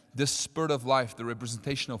that this Spirit of life, the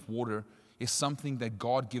representation of water, is something that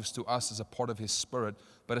God gives to us as a part of His Spirit,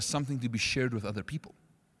 but it's something to be shared with other people.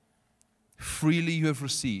 Freely you have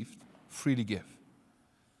received, freely give.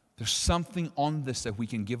 There's something on this that we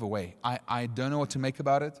can give away. I don't know what to make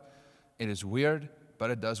about it. It is weird, but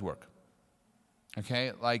it does work.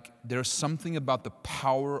 Okay? Like, there's something about the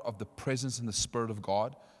power of the presence and the Spirit of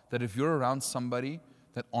God that if you're around somebody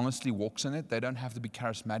that honestly walks in it, they don't have to be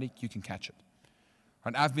charismatic, you can catch it.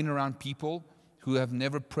 Right? I've been around people who have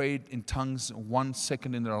never prayed in tongues 1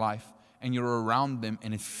 second in their life, and you're around them,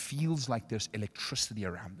 and it feels like there's electricity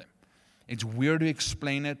around them. It's weird to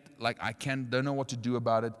explain it, like don't know what to do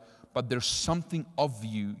about it, but there's something of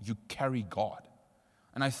you carry God.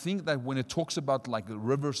 And I think that when it talks about like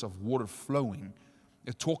rivers of water flowing,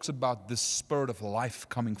 it talks about this Spirit of life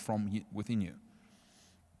coming from within you.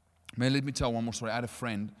 Let me tell one more story. I had a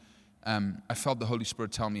friend, I felt the Holy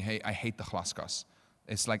Spirit tell me, hey, I hate the glaskas.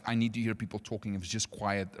 It's like I need to hear people talking. If it's just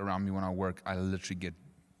quiet around me when I work, I literally get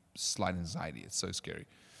slight anxiety. It's so scary.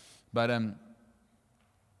 But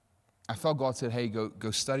I felt God said, hey,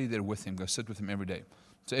 go study there with him. Go sit with him every day.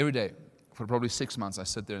 So every day, for probably 6 months, I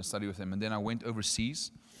sat there and studied with him. And then I went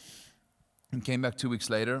overseas and came back 2 weeks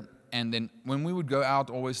later. And then when we would go out,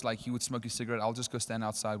 always like he would smoke his cigarette. I'll just go stand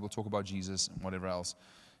outside. We'll talk about Jesus and whatever else.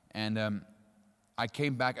 And I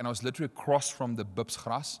came back, and I was literally across from the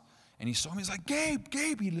Bibsgras. And he saw me. He's like, Gabe.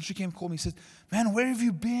 He literally came and called me. He said, man, where have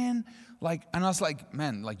you been? Like, and I was like,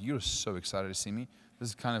 man, like you're so excited to see me.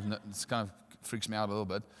 This kind of freaks me out a little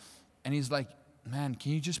bit. And he's like, man,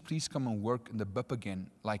 can you just please come and work in the BIP again?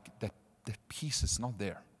 Like that peace is not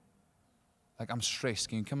there. Like I'm stressed.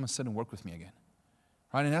 Can you come and sit and work with me again?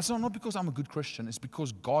 Right? And that's not because I'm a good Christian. It's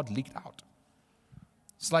because God leaked out.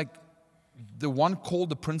 It's like the one called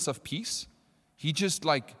the Prince of Peace. He just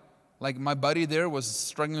like my buddy there was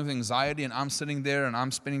struggling with anxiety, and I'm sitting there and I'm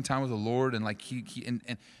spending time with the Lord, and like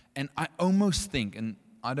and I almost think, and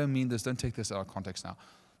I don't mean this, don't take this out of context now,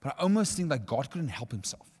 but I almost think like God couldn't help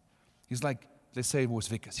himself. He's like, let's say it was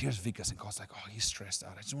Vickers. Here's Vickers, and God's like, oh, he's stressed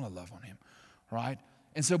out. I just want to love on him, right?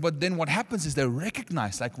 And so, but then what happens is they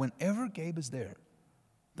recognize, like whenever Gabe is there,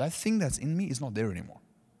 that thing that's in me is not there anymore.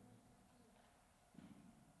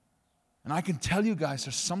 And I can tell you guys,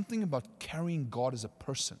 there's something about carrying God as a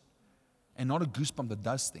person and not a goosebump that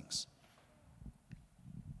does things.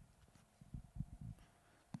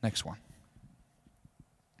 Next one.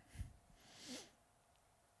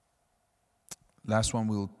 last one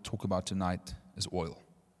we'll talk about tonight is oil.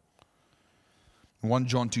 1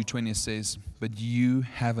 John 2:20 says, "But you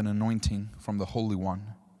have an anointing from the Holy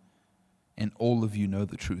One, and all of you know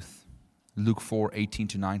the truth." Luke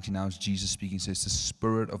 4:18-19, now is Jesus speaking, says, "The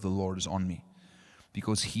Spirit of the Lord is on me,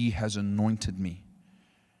 because He has anointed me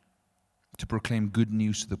to proclaim good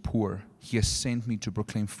news to the poor. He has sent me to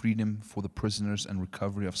proclaim freedom for the prisoners and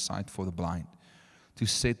recovery of sight for the blind, to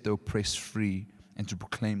set the oppressed free, and to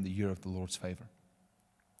proclaim the year of the Lord's favor."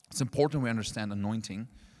 It's important we understand anointing,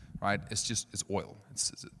 right? It's oil.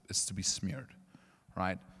 It's to be smeared,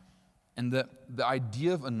 right? And the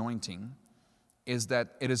idea of anointing is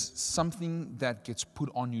that it is something that gets put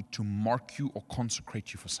on you to mark you or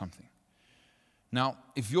consecrate you for something. Now,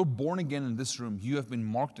 if you're born again in this room, you have been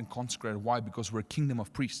marked and consecrated. Why? Because we're a kingdom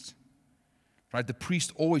of priests, right? The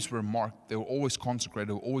priests always were marked. They were always consecrated.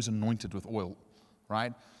 They were always anointed with oil,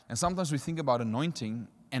 right? And sometimes we think about anointing,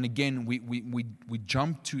 and again, we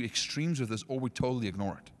jump to extremes with this, or we totally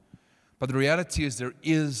ignore it. But the reality is there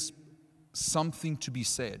is something to be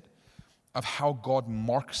said of how God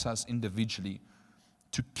marks us individually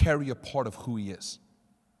to carry a part of who He is.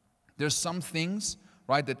 There's some things,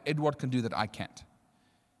 right, that Edward can do that I can't,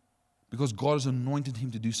 because God has anointed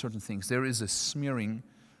him to do certain things. There is a smearing,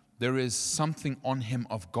 there is something on him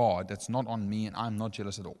of God that's not on me, and I'm not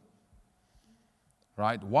jealous at all.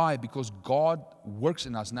 Right? Why? Because God works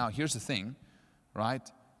in us. Now, here's the thing,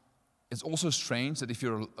 right? It's also strange that if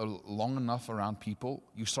you're long enough around people,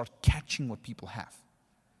 you start catching what people have.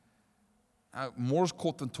 More is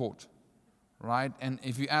caught than taught, right? And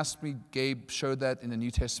if you ask me, Gabe, show that in the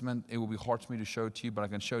New Testament, it will be hard for me to show it to you, but I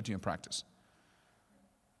can show it to you in practice.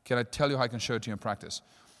 Can I tell you how I can show it to you in practice?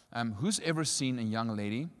 Who's ever seen a young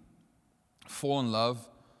lady fall in love,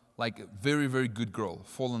 like a very, very good girl,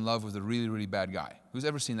 fall in love with a really, really bad guy? Who's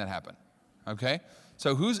ever seen that happen? Okay?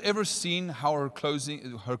 So who's ever seen how her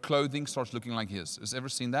clothing starts looking like his? Has ever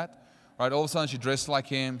seen that? Right? All of a sudden she dresses like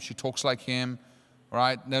him, she talks like him,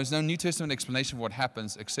 right? There's no New Testament explanation for what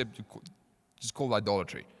happens except just called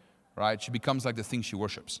idolatry, right? She becomes like the thing she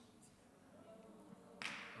worships,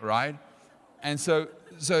 right? And so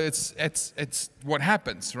it's what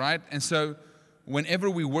happens, right? And so whenever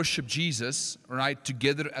we worship Jesus, right,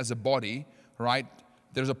 together as a body, right,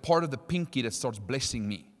 there's a part of the pinky that starts blessing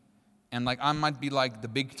me. And like I might be like the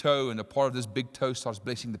big toe, and a part of this big toe starts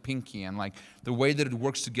blessing the pinky. And like the way that it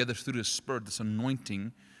works together through the Spirit, this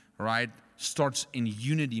anointing, right, starts in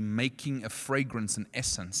unity, making a fragrance and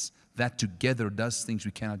essence that together does things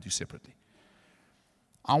we cannot do separately.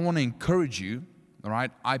 I want to encourage you, all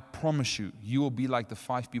right? I promise you, you will be like the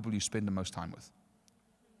 5 people you spend the most time with.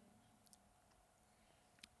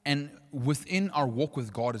 And within our walk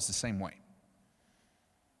with God, it's the same way.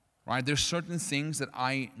 Right? There's certain things that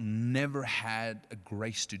I never had a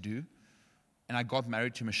grace to do. And I got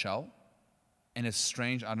married to Michelle. And it's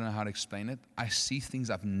strange, I don't know how to explain it. I see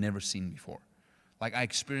things I've never seen before. Like I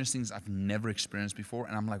experience things I've never experienced before.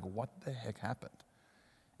 And I'm like, what the heck happened?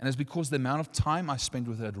 And it's because the amount of time I spend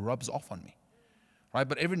with her, it rubs off on me. Right?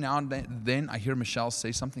 But every now and then I hear Michelle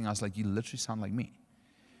say something. I was like, you literally sound like me.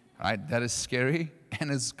 Right? That is scary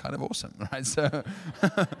and it's kind of awesome, right? So,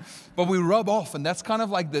 but we rub off, and that's kind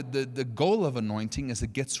of like the goal of anointing is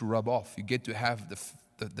it gets to rub off. You get to have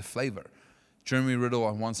the flavor. Jeremy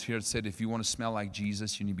Riddle once here said, if you want to smell like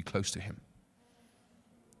Jesus, you need to be close to Him.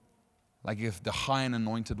 Like if the high and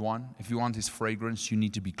anointed one, if you want His fragrance, you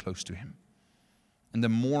need to be close to Him. And the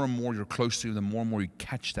more and more you're close to Him, the more and more you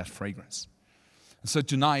catch that fragrance. And so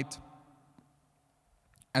tonight,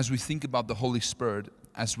 as we think about the Holy Spirit,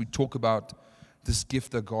 as we talk about this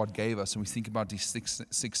gift that God gave us, and we think about these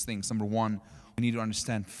six things. Number one, we need to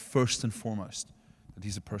understand first and foremost that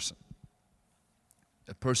He's a person.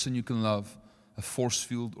 A person you can love, a force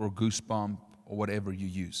field or goosebump or whatever you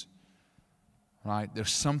use. Right?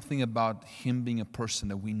 There's something about Him being a person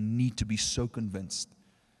that we need to be so convinced,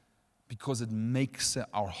 because it makes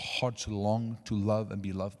our hearts long to love and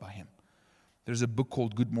be loved by Him. There's a book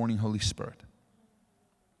called Good Morning, Holy Spirit.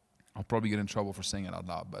 I'll probably get in trouble for saying it out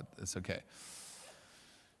loud, but it's okay.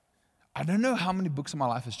 I don't know how many books in my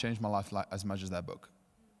life has changed my life as much as that book,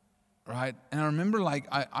 right? And I remember, like,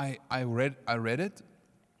 I read it,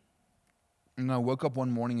 and I woke up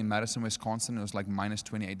one morning in Madison, Wisconsin. It was like minus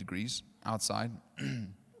 28 degrees outside. I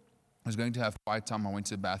was going to have quiet time. I went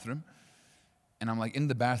to the bathroom, and I'm like in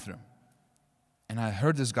the bathroom, and I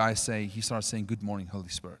heard this guy say, he started saying, "Good morning, Holy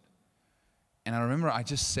Spirit." And I remember I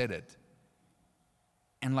just said it.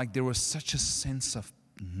 And like there was such a sense of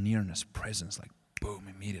nearness, presence, like boom,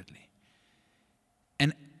 immediately.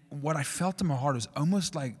 And what I felt in my heart was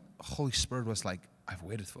almost like Holy Spirit was like, I've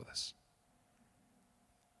waited for this.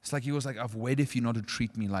 It's like he was like, I've waited for you not to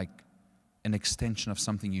treat me like an extension of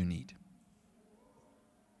something you need.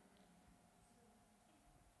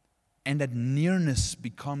 And that nearness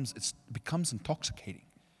becomes intoxicating.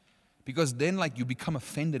 Because then like you become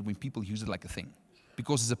offended when people use it like a thing.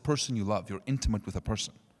 Because it's a person you love. You're intimate with a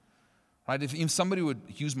person. Right? If somebody would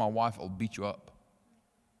use my wife, I'll beat you up.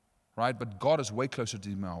 Right? But God is way closer to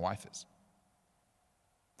me than my wife is.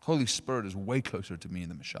 Holy Spirit is way closer to me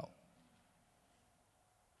than Michelle.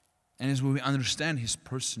 And as we understand His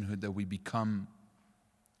personhood, that we become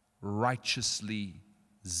righteously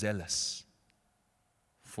zealous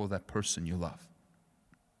for that person you love.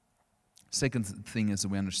 Second thing is that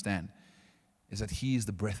we understand is that He is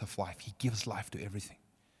the breath of life. He gives life to everything.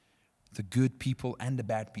 The good people and the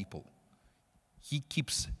bad people. He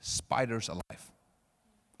keeps spiders alive.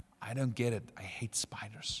 I don't get it. I hate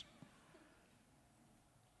spiders.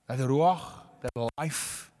 That ruach, that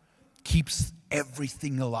life keeps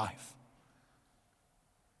everything alive.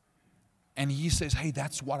 And He says, hey,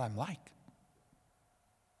 that's what I'm like.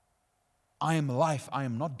 I am life, I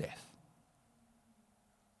am not death.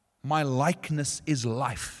 My likeness is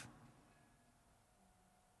life.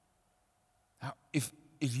 Now, if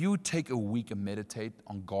you take a week and meditate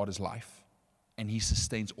on God as life, and He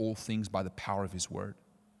sustains all things by the power of His word,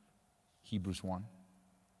 Hebrews 1,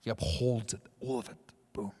 He upholds it, all of it,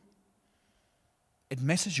 boom. It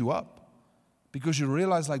messes you up, because you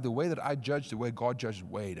realize like the way that I judge, the way God judges,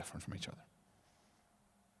 way different from each other.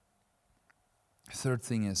 The third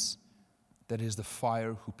thing is that He is the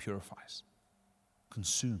fire who purifies,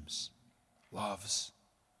 consumes, loves.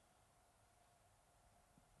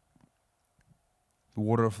 The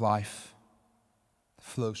water of life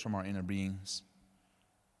flows from our inner beings.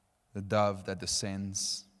 The dove that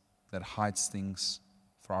descends, that hides things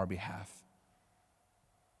for our behalf.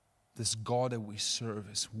 This God that we serve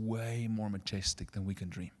is way more majestic than we can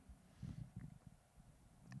dream.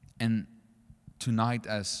 And tonight,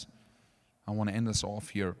 as I want to end this off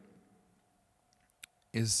here,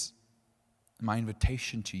 is my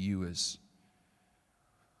invitation to you is,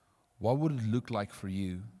 what would it look like for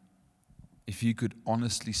you if you could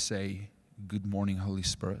honestly say, good morning, Holy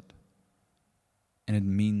Spirit, and it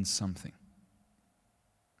means something?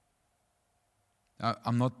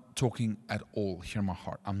 I'm not talking at all, hear my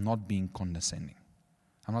heart. I'm not being condescending.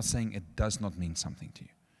 I'm not saying it does not mean something to you.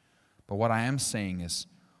 But what I am saying is,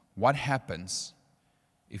 what happens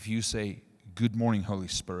if you say, good morning, Holy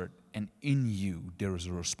Spirit, and in you there is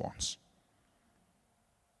a response?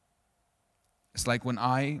 It's like when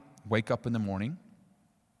I wake up in the morning,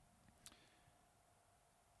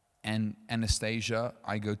 and Anastasia,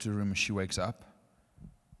 I go to the room and she wakes up,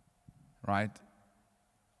 right?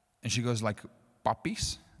 And she goes like,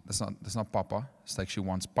 puppies? That's not papa. It's like she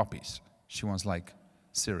wants puppies. She wants like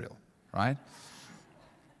cereal, right?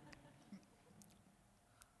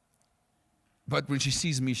 But when she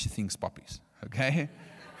sees me, she thinks puppies, okay?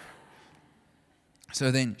 So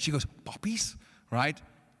then she goes, puppies, right?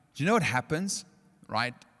 Do you know what happens,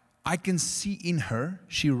 right? I can see in her,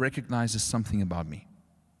 she recognizes something about me.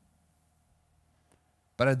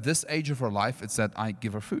 But at this age of her life, it's that I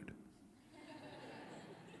give her food.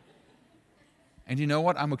 And you know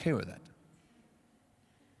what? I'm okay with that.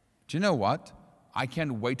 Do you know what? I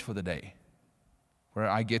can't wait for the day where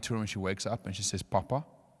I get to her when she wakes up and she says, Papa,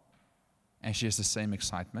 and she has the same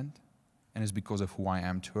excitement, and it's because of who I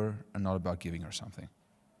am to her and not about giving her something.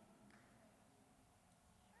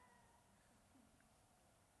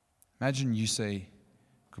 Imagine you say,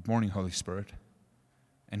 good morning, Holy Spirit,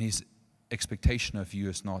 and His expectation of you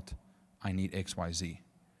is not, I need X, Y, Z.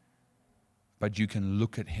 But you can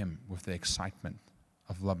look at Him with the excitement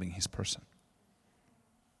of loving His person.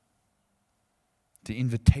 The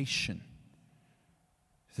invitation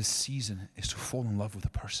this season is to fall in love with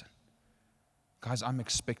a person. Guys, I'm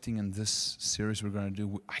expecting in this series we're going to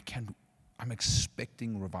do, I'm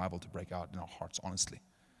expecting revival to break out in our hearts, honestly.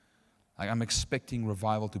 Like I'm expecting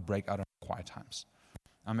revival to break out in our quiet times.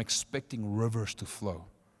 I'm expecting rivers to flow,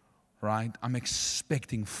 right? I'm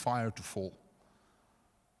expecting fire to fall.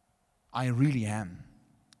 I really am.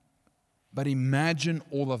 But imagine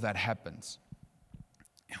all of that happens.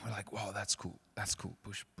 And we're like, wow, that's cool. That's cool.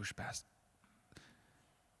 Push past.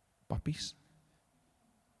 Puppies?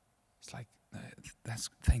 It's like,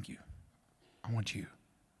 thank you. I want you.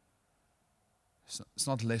 It's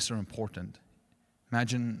not lesser important.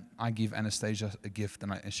 Imagine I give Anastasia a gift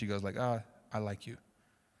and she goes like, I like you.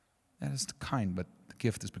 That is kind, but the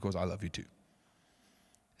gift is because I love you too.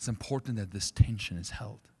 It's important that this tension is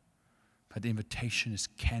held. But the invitation is,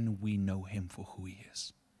 can we know Him for who He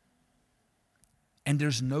is? And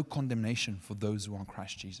there's no condemnation for those who are in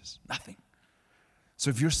Christ Jesus. Nothing. So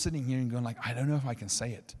if you're sitting here and going like, I don't know if I can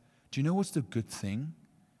say it. Do you know what's the good thing?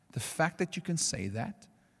 The fact that you can say that,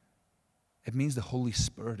 it means the Holy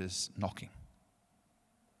Spirit is knocking.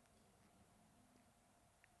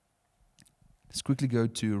 Let's quickly go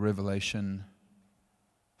to Revelation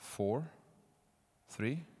 4,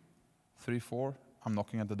 3, 4. I'm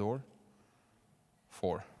knocking at the door.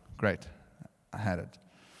 4. Great. I had it.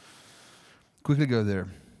 Quickly go there.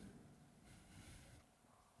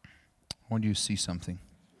 I want you to see something.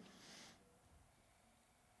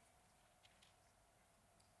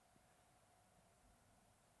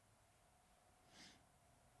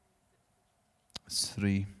 It's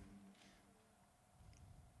 3.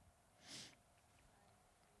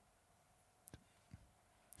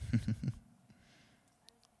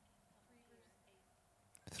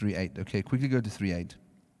 Three 8. Okay, quickly go to 3:8.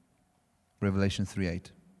 Revelation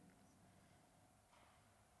 3:8.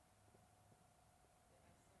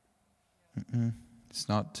 It's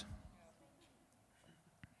not.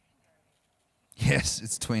 Yes,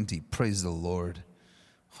 it's 20. Praise the Lord.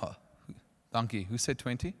 Huh. Donkey, who said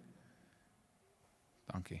 20?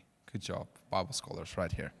 Donkey. Good job. Bible scholars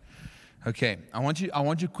right here. Okay, I want you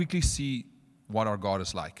to quickly see what our God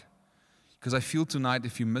is like. Because I feel tonight,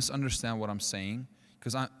 if you misunderstand what I'm saying,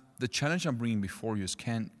 because the challenge I'm bringing before you is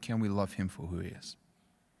can we love Him for who He is?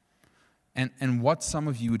 And what some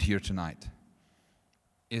of you would hear tonight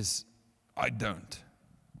is, I don't.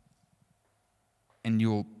 And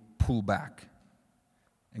you'll pull back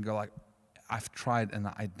and go like, I've tried and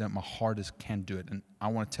I don't, my heart can't do it. And I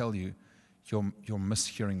want to tell you, you're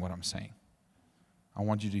mishearing what I'm saying. I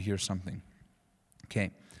want you to hear something.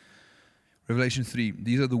 Okay. Revelation 3.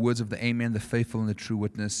 These are the words of the Amen, the faithful and the true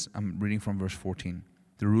witness. I'm reading from verse 14.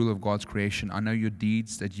 The rule of God's creation. I know your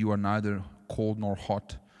deeds, that you are neither cold nor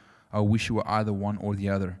hot. I wish you were either one or the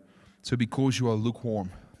other. So because you are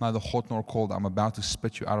lukewarm, neither hot nor cold, I'm about to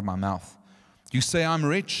spit you out of my mouth. You say, I'm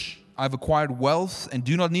rich, I've acquired wealth, and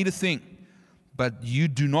do not need a thing. But you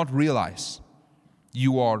do not realize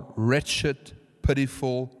you are wretched,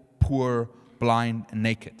 pitiful, poor, blind, and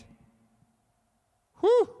naked.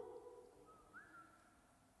 Whew!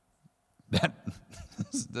 That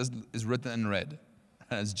this is written in red.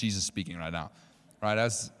 That's Jesus speaking right now. Right?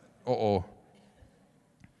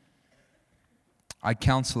 I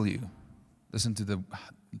counsel you. Listen to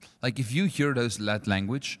like if you hear that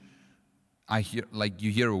language,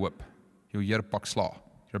 you hear a whip. You hear a pak slaw.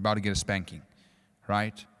 You're about to get a spanking.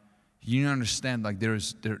 Right? You understand like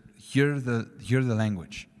hear the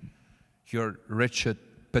language. You're wretched,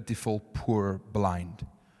 pitiful, poor, blind.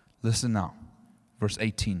 Listen now. Verse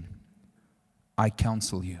 18. I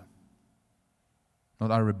counsel you. Not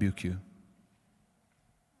I rebuke you.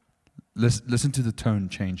 Listen to the tone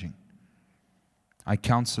changing. I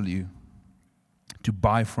counsel you to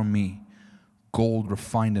buy from me gold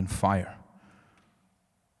refined in fire,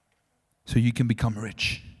 so you can become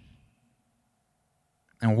rich,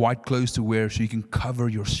 and white clothes to wear so you can cover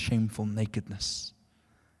your shameful nakedness,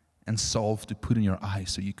 and salve to put in your eyes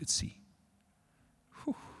so you could see.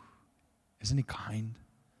 Whew. Isn't He kind?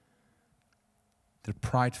 They're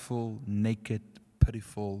prideful, naked,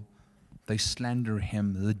 pitiful. They slander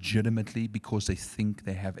Him legitimately because they think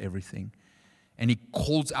they have everything. And He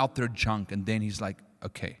calls out their junk, and then He's like,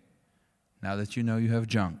 okay, now that you know you have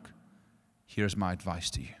junk, here's my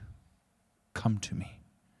advice to you. Come to me.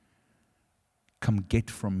 Come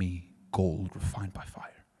get from me gold refined by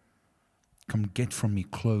fire. Come get from me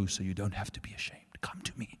clothes so you don't have to be ashamed. Come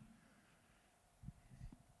to me.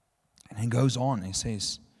 And He goes on and He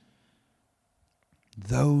says,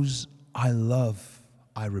 those I love,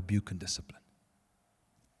 I rebuke and discipline.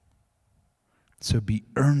 So be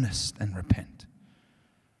earnest and repent.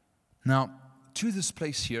 Now, to this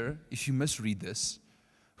place here, if you misread this,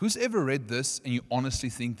 who's ever read this and you honestly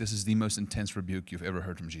think this is the most intense rebuke you've ever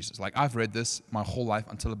heard from Jesus? Like, I've read this my whole life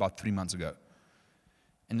until about 3 months ago.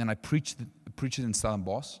 And then I preached it in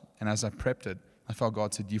Stellenbosch, and as I prepped it, I felt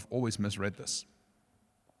God said, you've always misread this.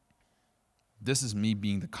 This is me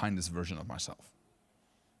being the kindest version of myself.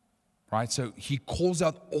 Right? So He calls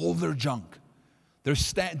out all their junk. They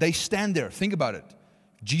stand there. Think about it.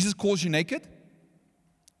 Jesus calls you naked,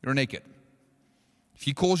 you're naked. If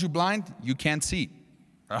He calls you blind, you can't see.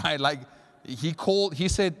 Right? Like He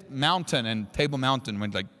said mountain, and Table Mountain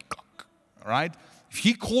went like, right? If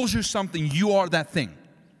He calls you something, you are that thing.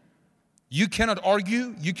 You cannot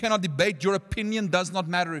argue, you cannot debate. Your opinion does not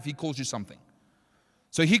matter if He calls you something.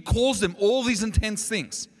 So He calls them all these intense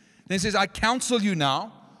things. Then He says, I counsel you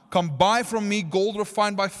now, come buy from me gold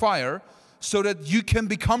refined by fire so that you can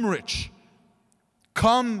become rich.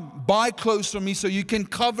 Come buy clothes from me so you can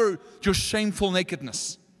cover your shameful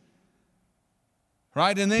nakedness.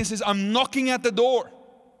 Right? And then he says, I'm knocking at the door.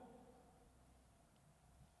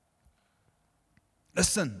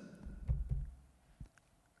 Listen.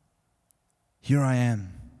 Here I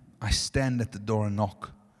am. I stand at the door and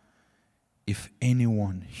knock. If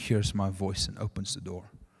anyone hears my voice and opens the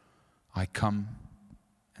door, I come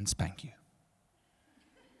and spank you.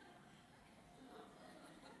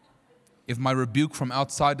 If my rebuke from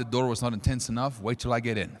outside the door was not intense enough, wait till I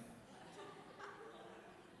get in.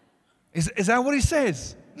 Is that what he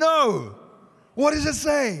says? No. What does it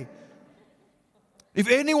say? If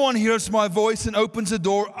anyone hears my voice and opens the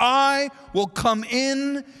door, I will come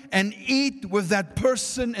in and eat with that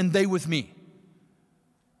person and they with me.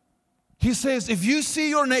 He says, if you see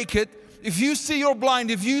you're naked, if you see you're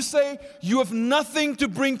blind, if you say you have nothing to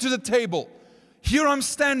bring to the table, here I'm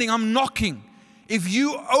standing, I'm knocking. If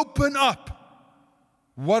you open up,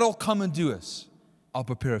 what I'll come and do is, I'll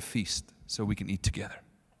prepare a feast so we can eat together.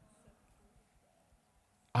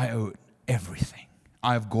 I owe everything.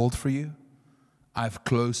 I have gold for you. I have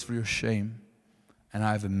clothes for your shame. And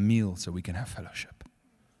I have a meal so we can have fellowship.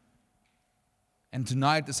 And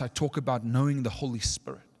tonight, as I talk about knowing the Holy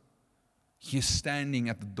Spirit, He is standing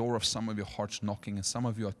at the door of some of your hearts knocking, and some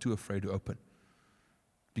of you are too afraid to open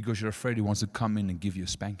because you're afraid He wants to come in and give you a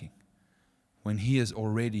spanking, when He is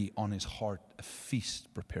already on His heart a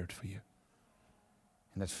feast prepared for you.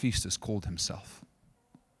 And that feast is called Himself.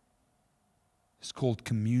 It's called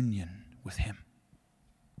communion with Him.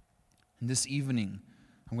 And this evening,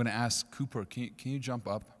 I'm going to ask Cooper, can you jump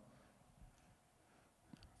up?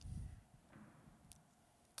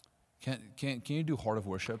 Can you do Heart of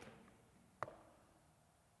Worship?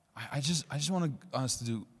 I just want us to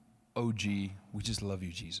do OG, we just love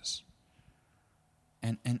you, Jesus.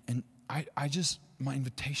 And I just, my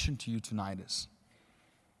invitation to you tonight is,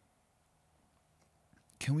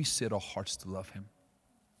 can we set our hearts to love Him?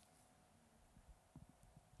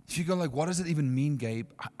 If you go like, what does it even mean, Gabe?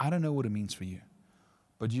 I don't know what it means for you.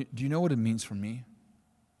 But do you know what it means for me?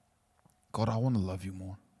 God, I want to love you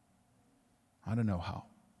more. I don't know how.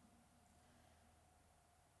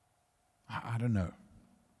 I don't know.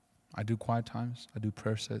 I do quiet times. I do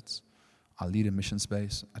prayer sets. I lead a mission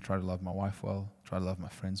space. I try to love my wife well. Try to love my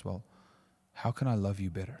friends well. How can I love you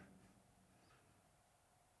better?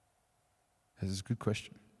 This is a good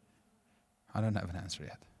question. I don't have an answer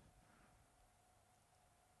yet.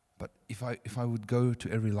 But if I would go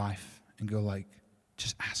to every life and go like,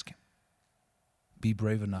 just ask Him. Be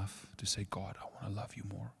brave enough to say, God, I want to love you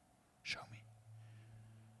more. Show me.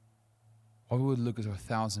 What we would look at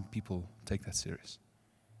 1,000 people take that serious.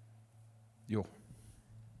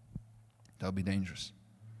 That'll be dangerous.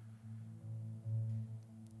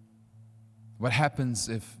 What happens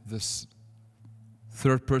if this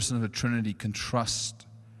third person of the Trinity can trust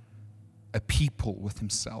a people with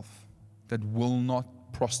Himself that will not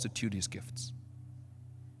prostitute His gifts?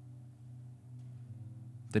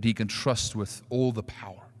 That He can trust with all the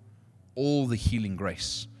power, all the healing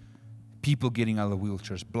grace, people getting out of the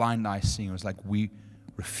wheelchairs, blind eyes seeing. It was like, we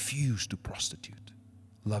refuse to prostitute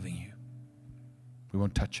loving you. We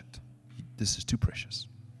won't touch it. This is too precious.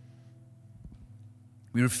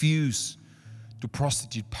 We refuse to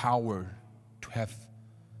prostitute power, to have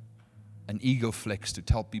an ego flex to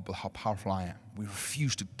tell people how powerful I am. We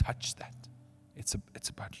refuse to touch that. It's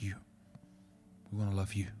about you. We want to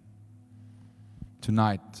love you.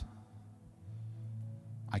 Tonight,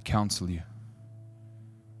 I counsel you,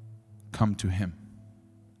 come to Him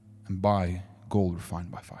and buy gold refined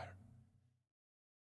by fire.